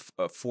with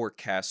the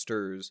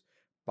forecaster's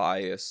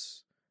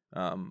bias,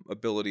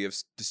 ability of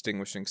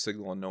distinguishing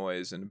signal and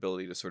noise, and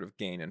ability to sort of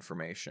gain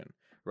information,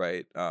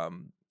 right?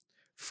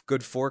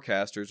 Good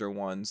forecasters are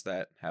ones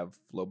that have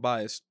low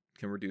bias,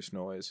 can reduce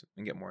noise,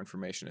 and get more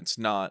information. It's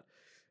not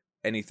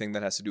anything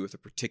that has to do with a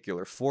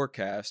particular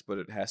forecast, but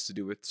it has to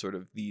do with sort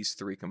of these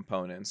three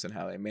components and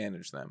how they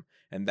manage them.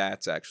 And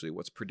that's actually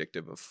what's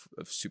predictive of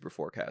super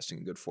forecasting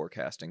and good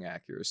forecasting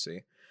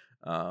accuracy.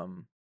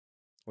 Um,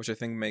 which I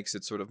think makes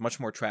it sort of much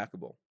more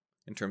trackable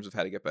in terms of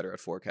how to get better at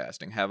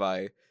forecasting. Have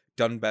I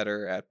done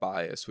better at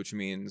bias, which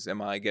means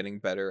am I getting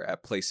better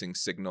at placing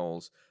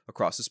signals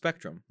across the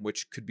spectrum,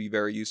 which could be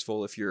very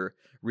useful if you're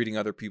reading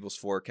other people's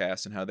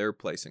forecasts and how they're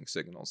placing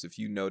signals. If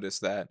you notice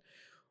that,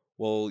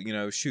 well,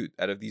 shoot,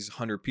 out of these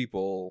 100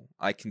 people,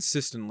 I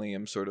consistently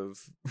am sort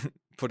of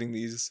putting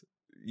these,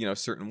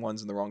 certain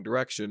ones in the wrong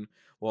direction.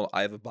 Well,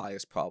 I have a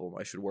bias problem.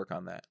 I should work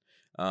on that.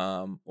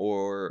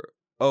 Or,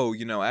 oh,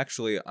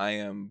 actually, I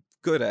am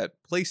good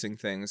at placing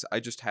things.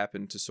 I just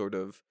happen to sort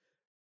of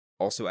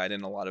also add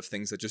in a lot of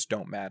things that just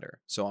don't matter.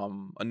 So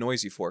I'm a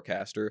noisy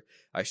forecaster.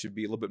 I should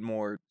be a little bit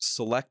more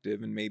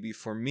selective. And maybe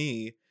for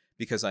me,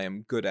 because I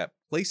am good at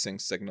placing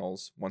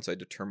signals once I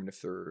determine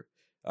if they're,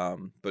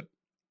 but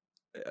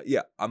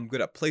yeah, I'm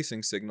good at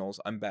placing signals.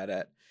 I'm bad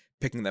at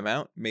picking them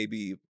out.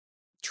 Maybe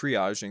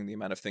triaging the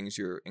amount of things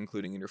you're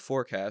including in your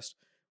forecast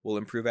will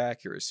improve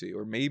accuracy.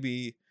 Or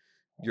maybe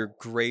you're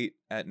great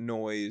at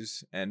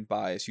noise and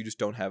bias. You just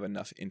don't have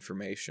enough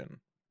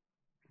information.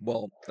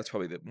 Well, that's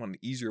probably one of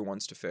the easier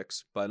ones to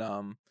fix. But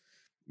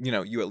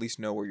you at least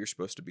know where you're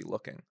supposed to be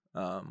looking.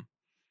 I'm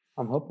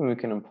hoping we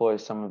can employ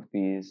some of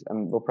these. I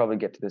mean, we'll probably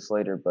get to this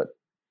later, but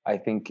I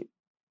think,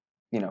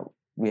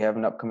 we have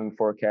an upcoming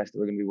forecast that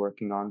we're going to be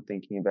working on,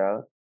 thinking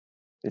about.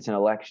 It's an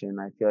election.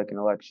 I feel like an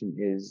election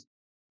is,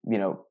 you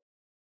know,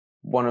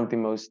 one of the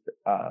most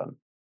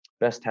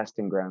best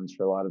testing grounds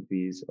for a lot of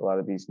these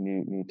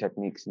new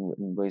techniques and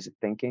ways of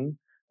thinking.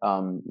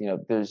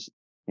 There's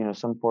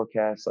some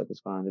forecasts like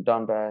what's going on in the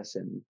Donbass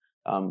and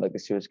like the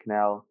Suez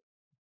Canal,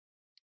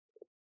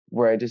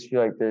 where I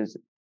feel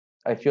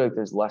like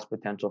there's less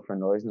potential for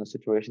noise in those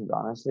situations.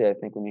 Honestly, I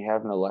think when you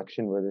have an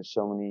election where there's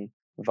so many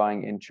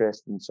vying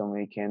interests and so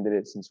many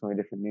candidates and so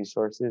many different news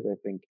sources, I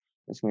think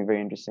it's gonna be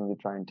very interesting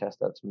to try and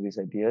test out some of these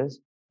ideas.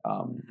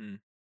 Um, Hmm.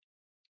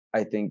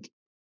 I think,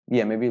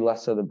 yeah, maybe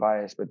less so the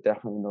bias, but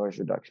definitely noise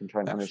reduction,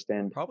 trying to Actually,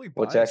 understand probably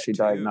what's bias actually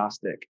too.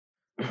 diagnostic.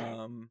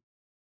 Um,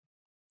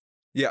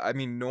 yeah, I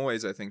mean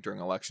noise. I think during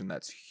election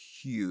that's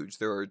huge.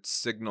 There are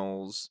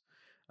signals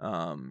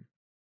um,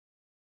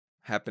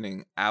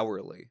 happening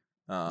hourly.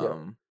 Yeah,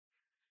 Um,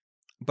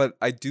 but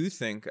I do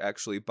think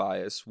actually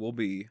bias will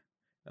be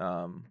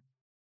um,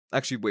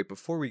 actually, wait,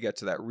 before we get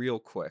to that, real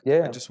quick, I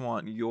yeah, just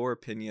want your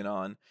opinion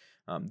on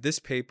this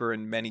paper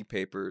and many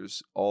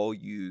papers all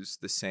use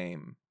the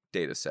same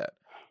data set,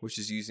 which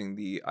is using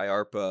the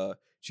IARPA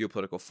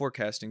geopolitical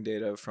forecasting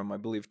data from, I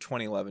believe,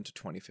 2011 to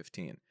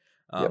 2015.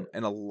 yep,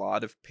 And a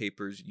lot of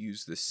papers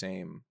use the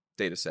same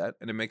data set,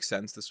 and it makes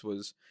sense. This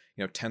was,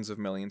 tens of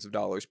millions of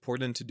dollars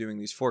poured into doing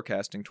these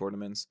forecasting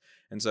tournaments,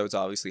 and so it's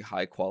obviously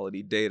high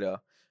quality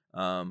data.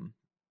 Um,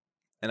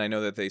 and I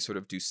know that they sort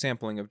of do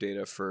sampling of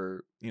data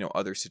for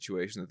other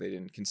situations that they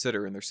didn't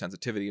consider in their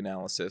sensitivity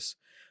analysis.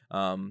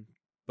 Um,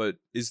 but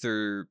is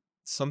there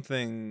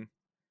something?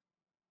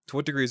 To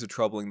what degree is it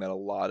troubling that a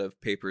lot of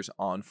papers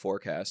on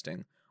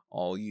forecasting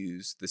all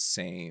use the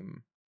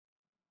same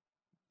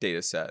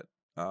data set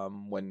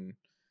when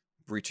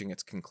reaching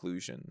its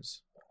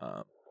conclusions?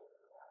 Uh,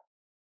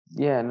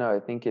 yeah. No, I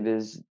think it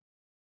is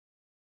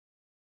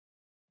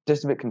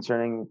just a bit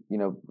concerning.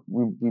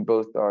 We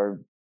both are,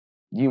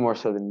 you more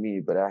so than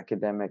me, but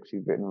academics,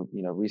 we've written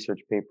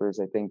research papers.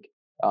 I think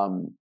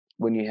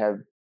when you have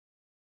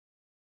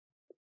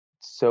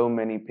so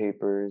many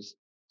papers,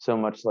 so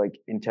much like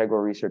integral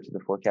research in the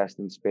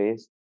forecasting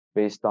space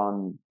based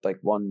on like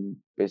one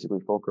basically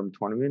fulcrum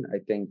tournament. I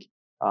think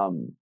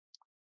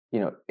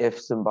if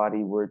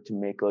somebody were to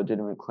make a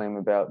legitimate claim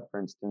about, for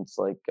instance,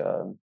 like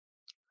I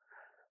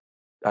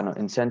don't know,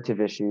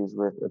 incentive issues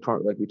with a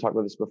tournament, like we talked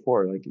about this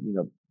before, like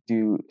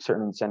do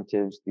certain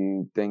incentives,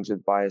 do things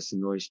with bias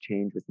and noise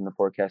change within the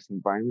forecasting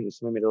environment? If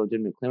somebody made a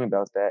legitimate claim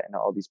about that and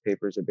all these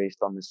papers are based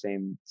on the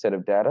same set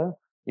of data,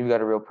 you've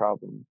got a real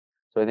problem.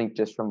 So I think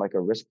just from like a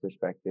risk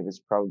perspective, it's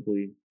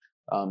probably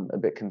a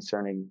bit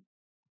concerning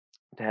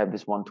to have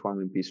this one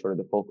tournament be sort of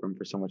the fulcrum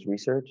for so much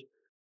research.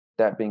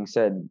 That being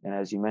said, and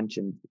as you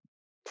mentioned,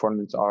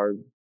 tournaments are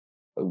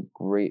a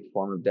great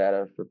form of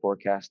data for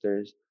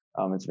forecasters.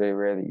 It's very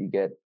rare that you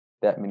get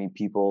that many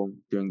people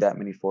doing that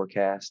many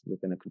forecasts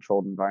within a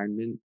controlled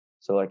environment.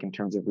 So, like in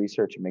terms of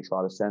research, it makes a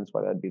lot of sense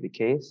why that'd be the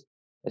case,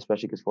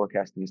 especially because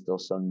forecasting is still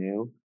so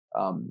new.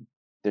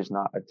 There's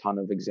not a ton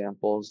of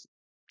examples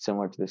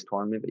similar to this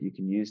tournament that you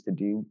can use to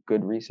do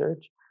good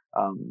research.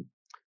 Um,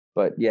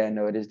 but yeah,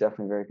 no, it is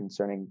definitely very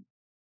concerning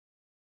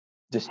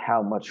just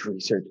how much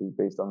research is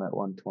based on that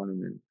one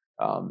tournament.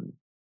 Um,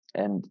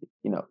 and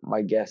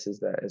my guess is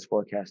that as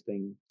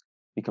forecasting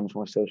becomes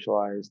more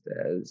socialized,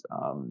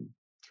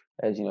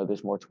 as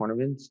there's more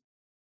tournaments,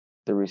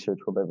 the research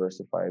will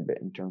diversify a bit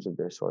in terms of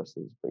their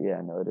sources. But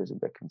yeah, no, it is a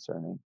bit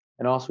concerning.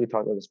 And also, we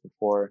talked about this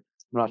before.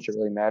 I'm not sure it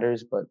really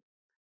matters, but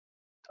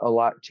a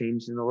lot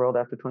changed in the world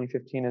after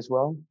 2015 as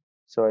well.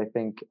 So I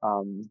think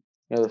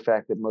the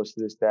fact that most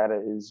of this data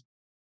is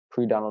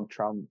pre Donald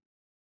Trump,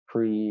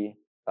 pre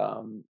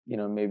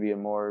maybe a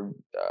more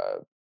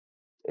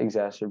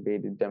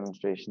exacerbated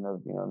demonstration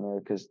of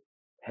America's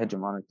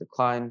hegemonic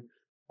decline.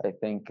 I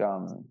think I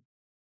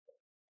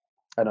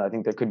don't know, I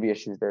think there could be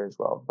issues there as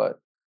well,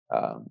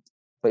 um,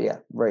 but yeah,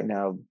 right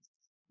now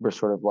we're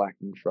sort of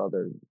lacking for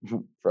other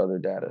for other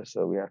data,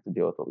 so we have to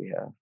deal with what we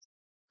have.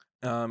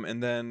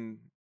 and then,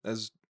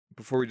 as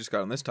before we just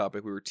got on this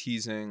topic, we were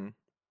teasing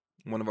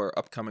one of our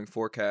upcoming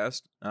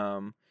forecasts.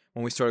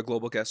 When we started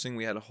Global Guessing,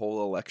 we had a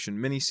whole election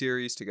mini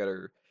series to get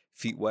our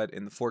feet wet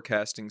in the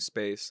forecasting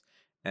space,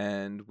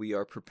 and we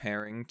are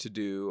preparing to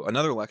do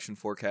another election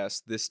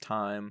forecast this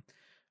time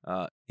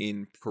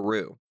in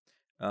Peru.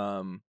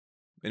 Um,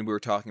 and we were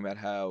talking about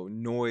how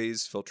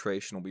noise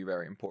filtration will be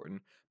very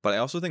important, but I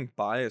also think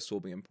bias will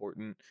be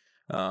important,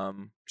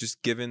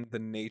 just given the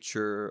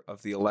nature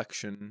of the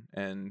election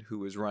and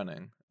who is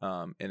running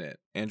in it.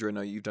 Andrew, I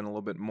know you've done a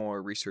little bit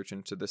more research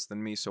into this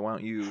than me, so why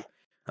don't you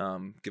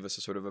give us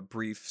a sort of a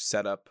brief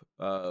setup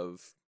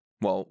of,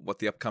 well, what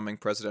the upcoming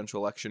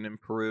presidential election in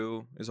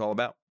Peru is all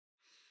about?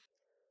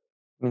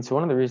 I mean, so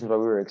one of the reasons why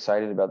we were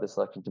excited about this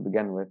election to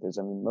begin with is,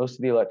 I mean, most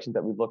of the elections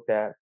that we've looked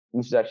at, and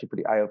this is actually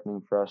pretty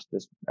eye-opening for us,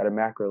 just at a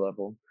macro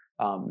level.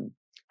 Um,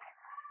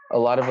 a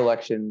lot of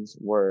elections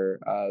were,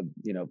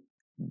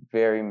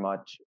 very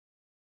much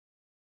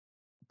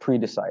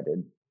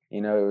pre-decided.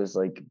 It was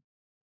like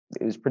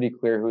it was pretty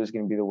clear who was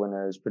going to be the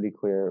winner. It was pretty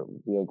clear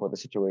like what the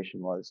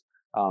situation was.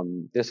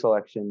 This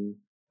election,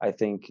 I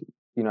think,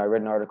 I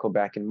read an article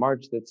back in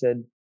March that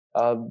said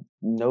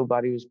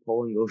nobody was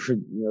polling over.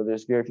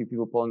 There's very few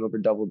people polling over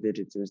double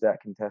digits. It was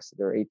that contested.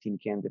 There were 18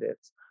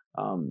 candidates.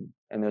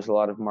 And there's a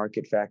lot of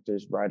market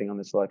factors riding on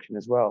this election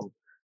as well.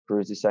 Peru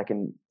is the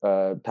second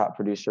top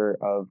producer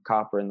of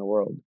copper in the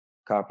world.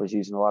 Copper is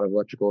used in a lot of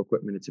electrical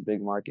equipment. It's a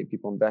big market.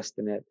 People invest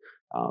in it.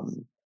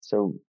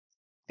 So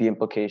the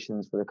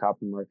implications for the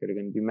copper market are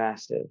going to be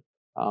massive.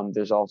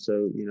 There's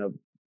also,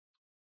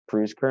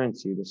 Peru's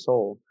currency, the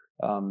sol.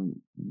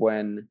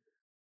 When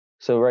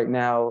so right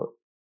now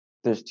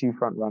there's two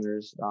front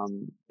runners.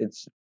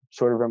 It's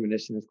sort of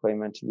reminiscent, as Clay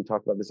mentioned. We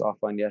talked about this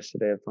offline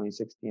yesterday of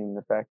 2016, and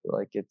the fact that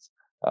like it's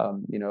a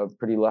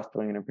pretty left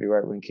wing and a pretty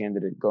right wing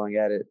candidate going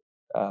at it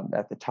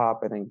at the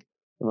top. I think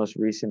the most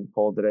recent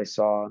poll that I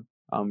saw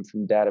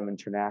from Datum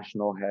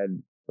International had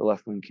the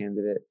left wing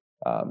candidate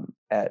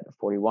at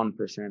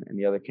 41% and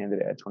the other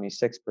candidate at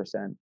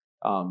 26%.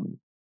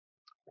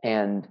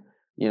 And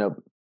you know,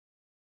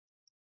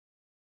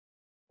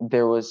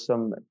 there was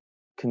some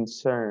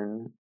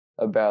concern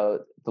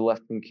about the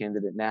left wing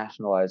candidate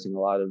nationalizing a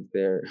lot of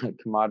their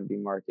commodity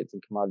markets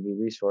and commodity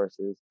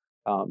resources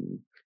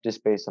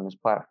just based on his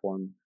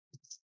platform.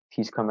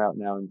 He's come out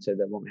now and said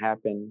that won't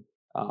happen,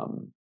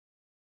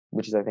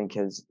 which is, I think,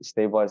 has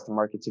stabilized the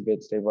markets a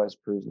bit, stabilized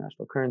Peru's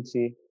national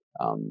currency.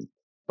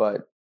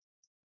 But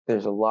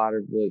there's a lot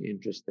of really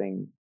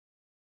interesting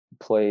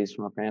plays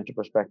from a financial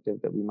perspective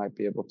that we might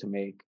be able to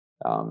make,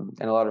 and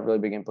a lot of really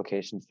big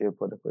implications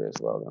geopolitically as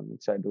well that I'm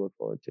excited to look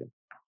forward to.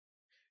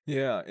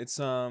 Yeah, it's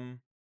an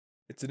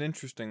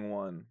interesting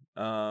one.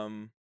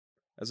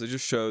 As I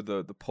just showed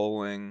the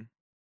polling,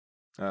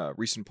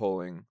 recent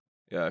polling,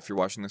 if you're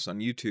watching this on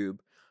YouTube,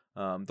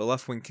 the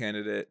left wing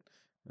candidate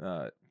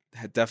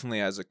definitely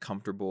has a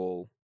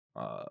comfortable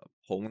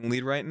polling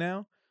lead right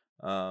now.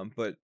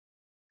 But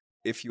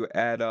if you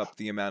add up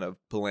the amount of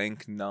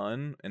blank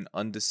none and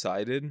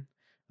undecided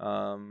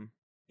in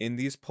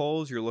these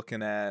polls, you're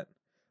looking at,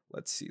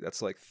 let's see,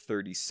 that's like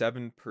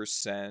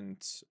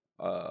 37%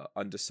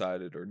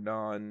 undecided or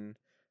none,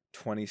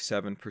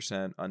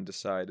 27%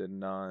 undecided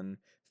none,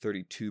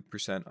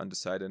 32%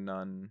 undecided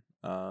none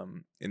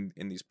in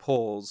these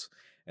polls.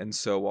 And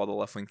so while the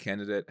left wing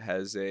candidate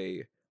has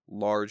a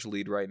large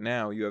lead right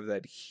now, you have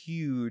that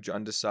huge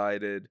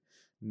undecided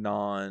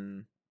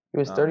non. It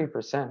was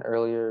 30%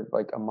 earlier,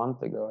 like a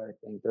month ago. I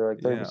think there were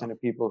like Yeah. 30%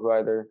 of people who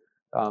either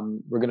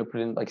were going to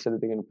put in, like, said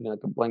that they're going to put in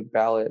like a blank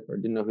ballot or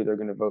didn't know who they're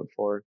going to vote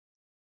for.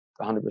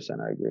 100%,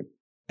 I agree.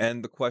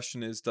 And the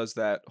question is, does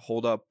that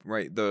hold up?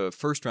 Right. The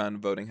first round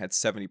of voting had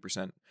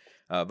 70%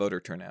 voter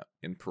turnout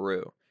in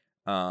Peru.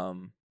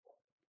 Um,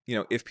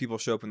 if people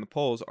show up in the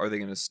polls, are they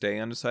going to stay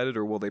undecided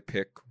or will they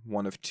pick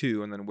one of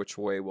two? And then which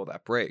way will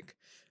that break?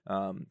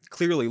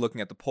 Clearly,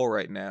 looking at the poll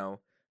right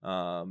now,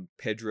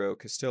 Pedro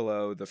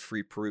Castillo, the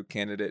Free Peru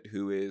candidate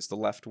who is the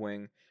left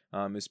wing,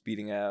 is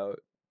beating out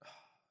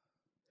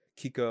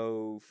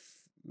Kiko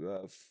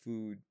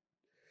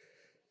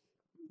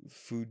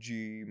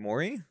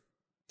Fujimori.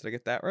 Did I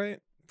get that right?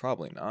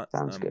 Probably not.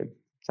 Sounds good.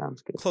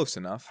 Sounds good. Close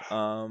enough.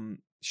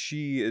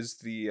 She is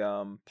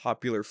the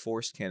Popular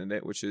Force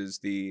candidate, which is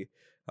the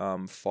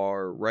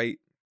far right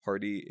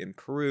party in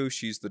Peru.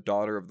 She's the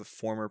daughter of the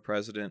former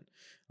president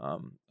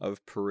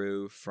of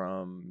Peru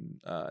from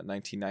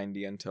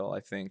 1990 until I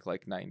think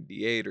like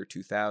 98 or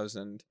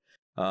 2000.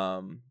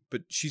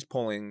 But she's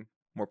polling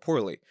more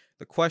poorly.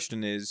 The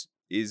question is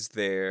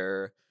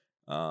there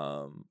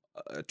a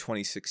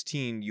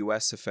 2016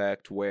 US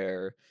effect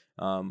where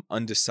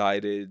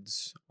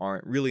undecideds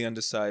aren't really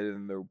undecided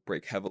and they'll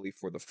break heavily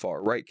for the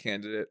far right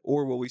candidate,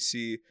 or will we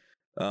see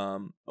a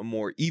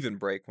more even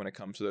break when it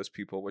comes to those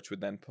people, which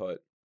would then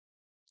put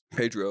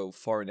Pedro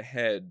far and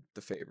ahead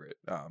the favorite?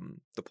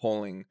 The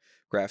polling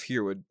graph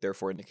here would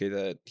therefore indicate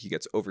that he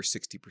gets over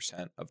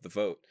 60% of the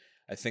vote.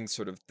 I think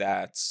sort of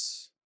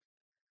that's,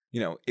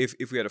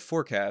 if we had a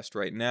forecast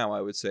right now,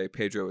 I would say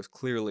Pedro is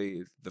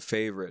clearly the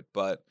favorite,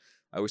 but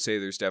I would say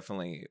there's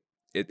definitely,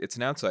 it's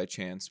an outside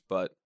chance,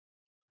 but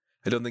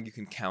I don't think you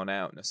can count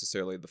out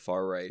necessarily the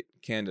far right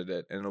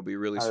candidate, and it'll be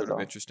really Not sort at of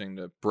all. interesting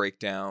to break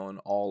down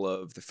all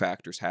of the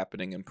factors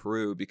happening in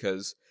Peru.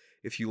 Because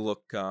if you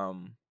look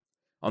on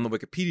the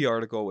Wikipedia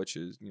article, which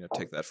is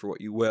take that for what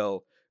you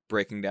will,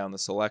 breaking down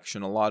this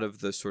election, a lot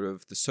of the sort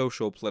of the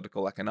social,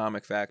 political,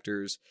 economic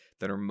factors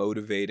that are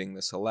motivating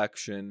this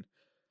election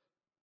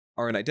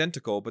aren't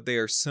identical, but they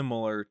are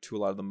similar to a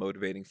lot of the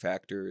motivating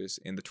factors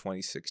in the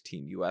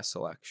 2016 U.S.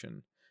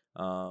 election.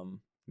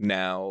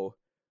 Now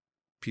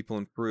people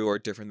in Peru are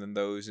different than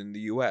those in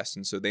the US,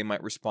 and so they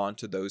might respond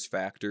to those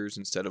factors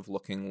instead of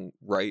looking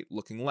right,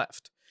 looking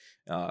left.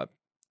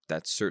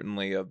 That's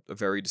certainly a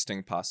very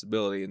distinct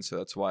possibility, and so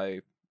that's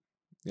why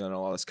a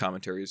lot of this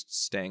commentary is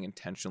staying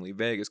intentionally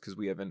vague, is because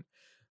we haven't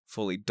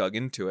fully dug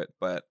into it.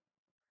 But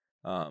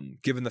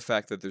given the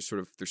fact that there's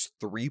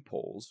 3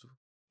 polls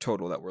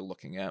total that we're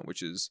looking at,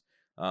 which is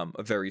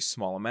a very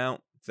small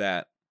amount,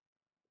 that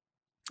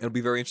it'll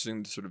be very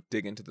interesting to sort of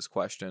dig into this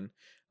question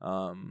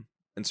and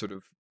sort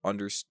of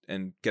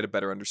and get a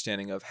better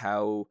understanding of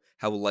how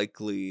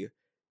likely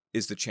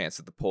is the chance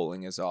that the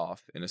polling is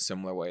off in a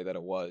similar way that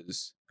it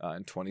was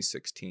in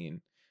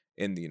 2016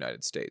 in the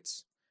United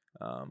States.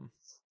 Um,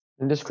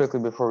 And just quickly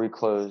before we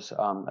close,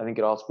 I think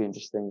it'd also be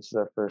interesting. This is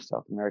our first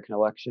South American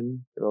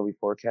election that we'll be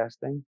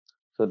forecasting.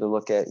 So to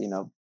look at,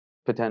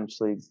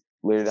 potentially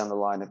later down the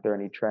line, if there are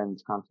any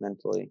trends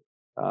continentally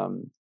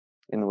um,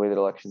 in the way that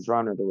elections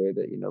run or the way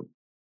that,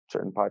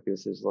 certain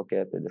populaces look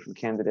at their different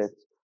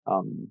candidates,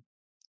 um,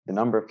 the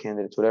number of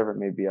candidates, whatever it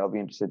may be, I'll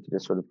be interested to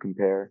just sort of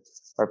compare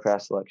our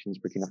past elections,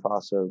 Burkina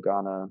Faso,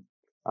 Ghana,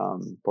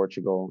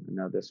 Portugal, and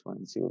now this one,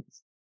 and see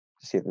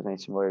if there's any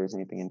similarities,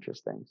 anything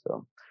interesting.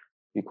 So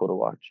it'd be cool to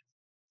watch.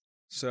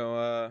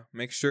 So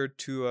make sure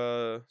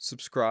to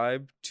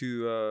subscribe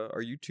to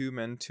our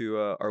YouTube and to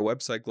our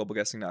website,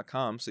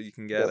 globalguessing.com, so you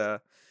can get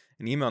Yep,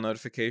 an email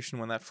notification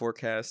when that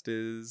forecast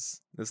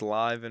is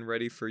live and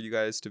ready for you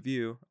guys to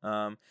view.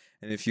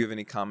 And if you have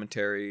any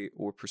commentary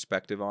or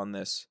perspective on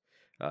this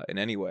in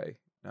any way,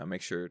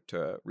 make sure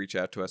to reach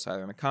out to us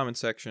either in the comment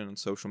section on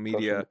social social media.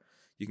 media.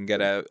 You can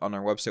get Yep, out on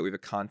our website. We have a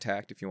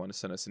contact if you want to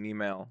send us an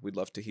email. We'd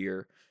love to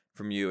hear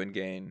from you and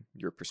gain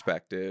your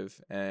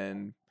perspective.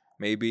 And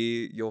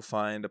maybe you'll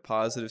find a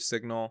positive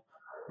signal,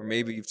 or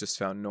maybe you've just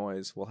found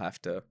noise. We'll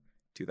have to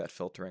do that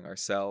filtering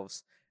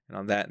ourselves. And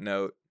on that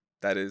note,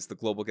 that is the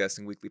Global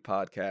Guessing Weekly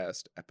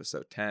Podcast,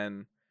 episode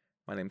 10.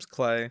 My name's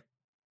Clay.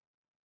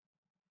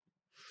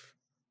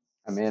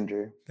 I'm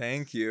Andrew.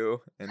 Thank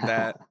you. And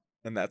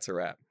that's a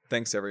wrap.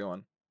 Thanks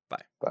everyone.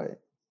 Bye. Bye.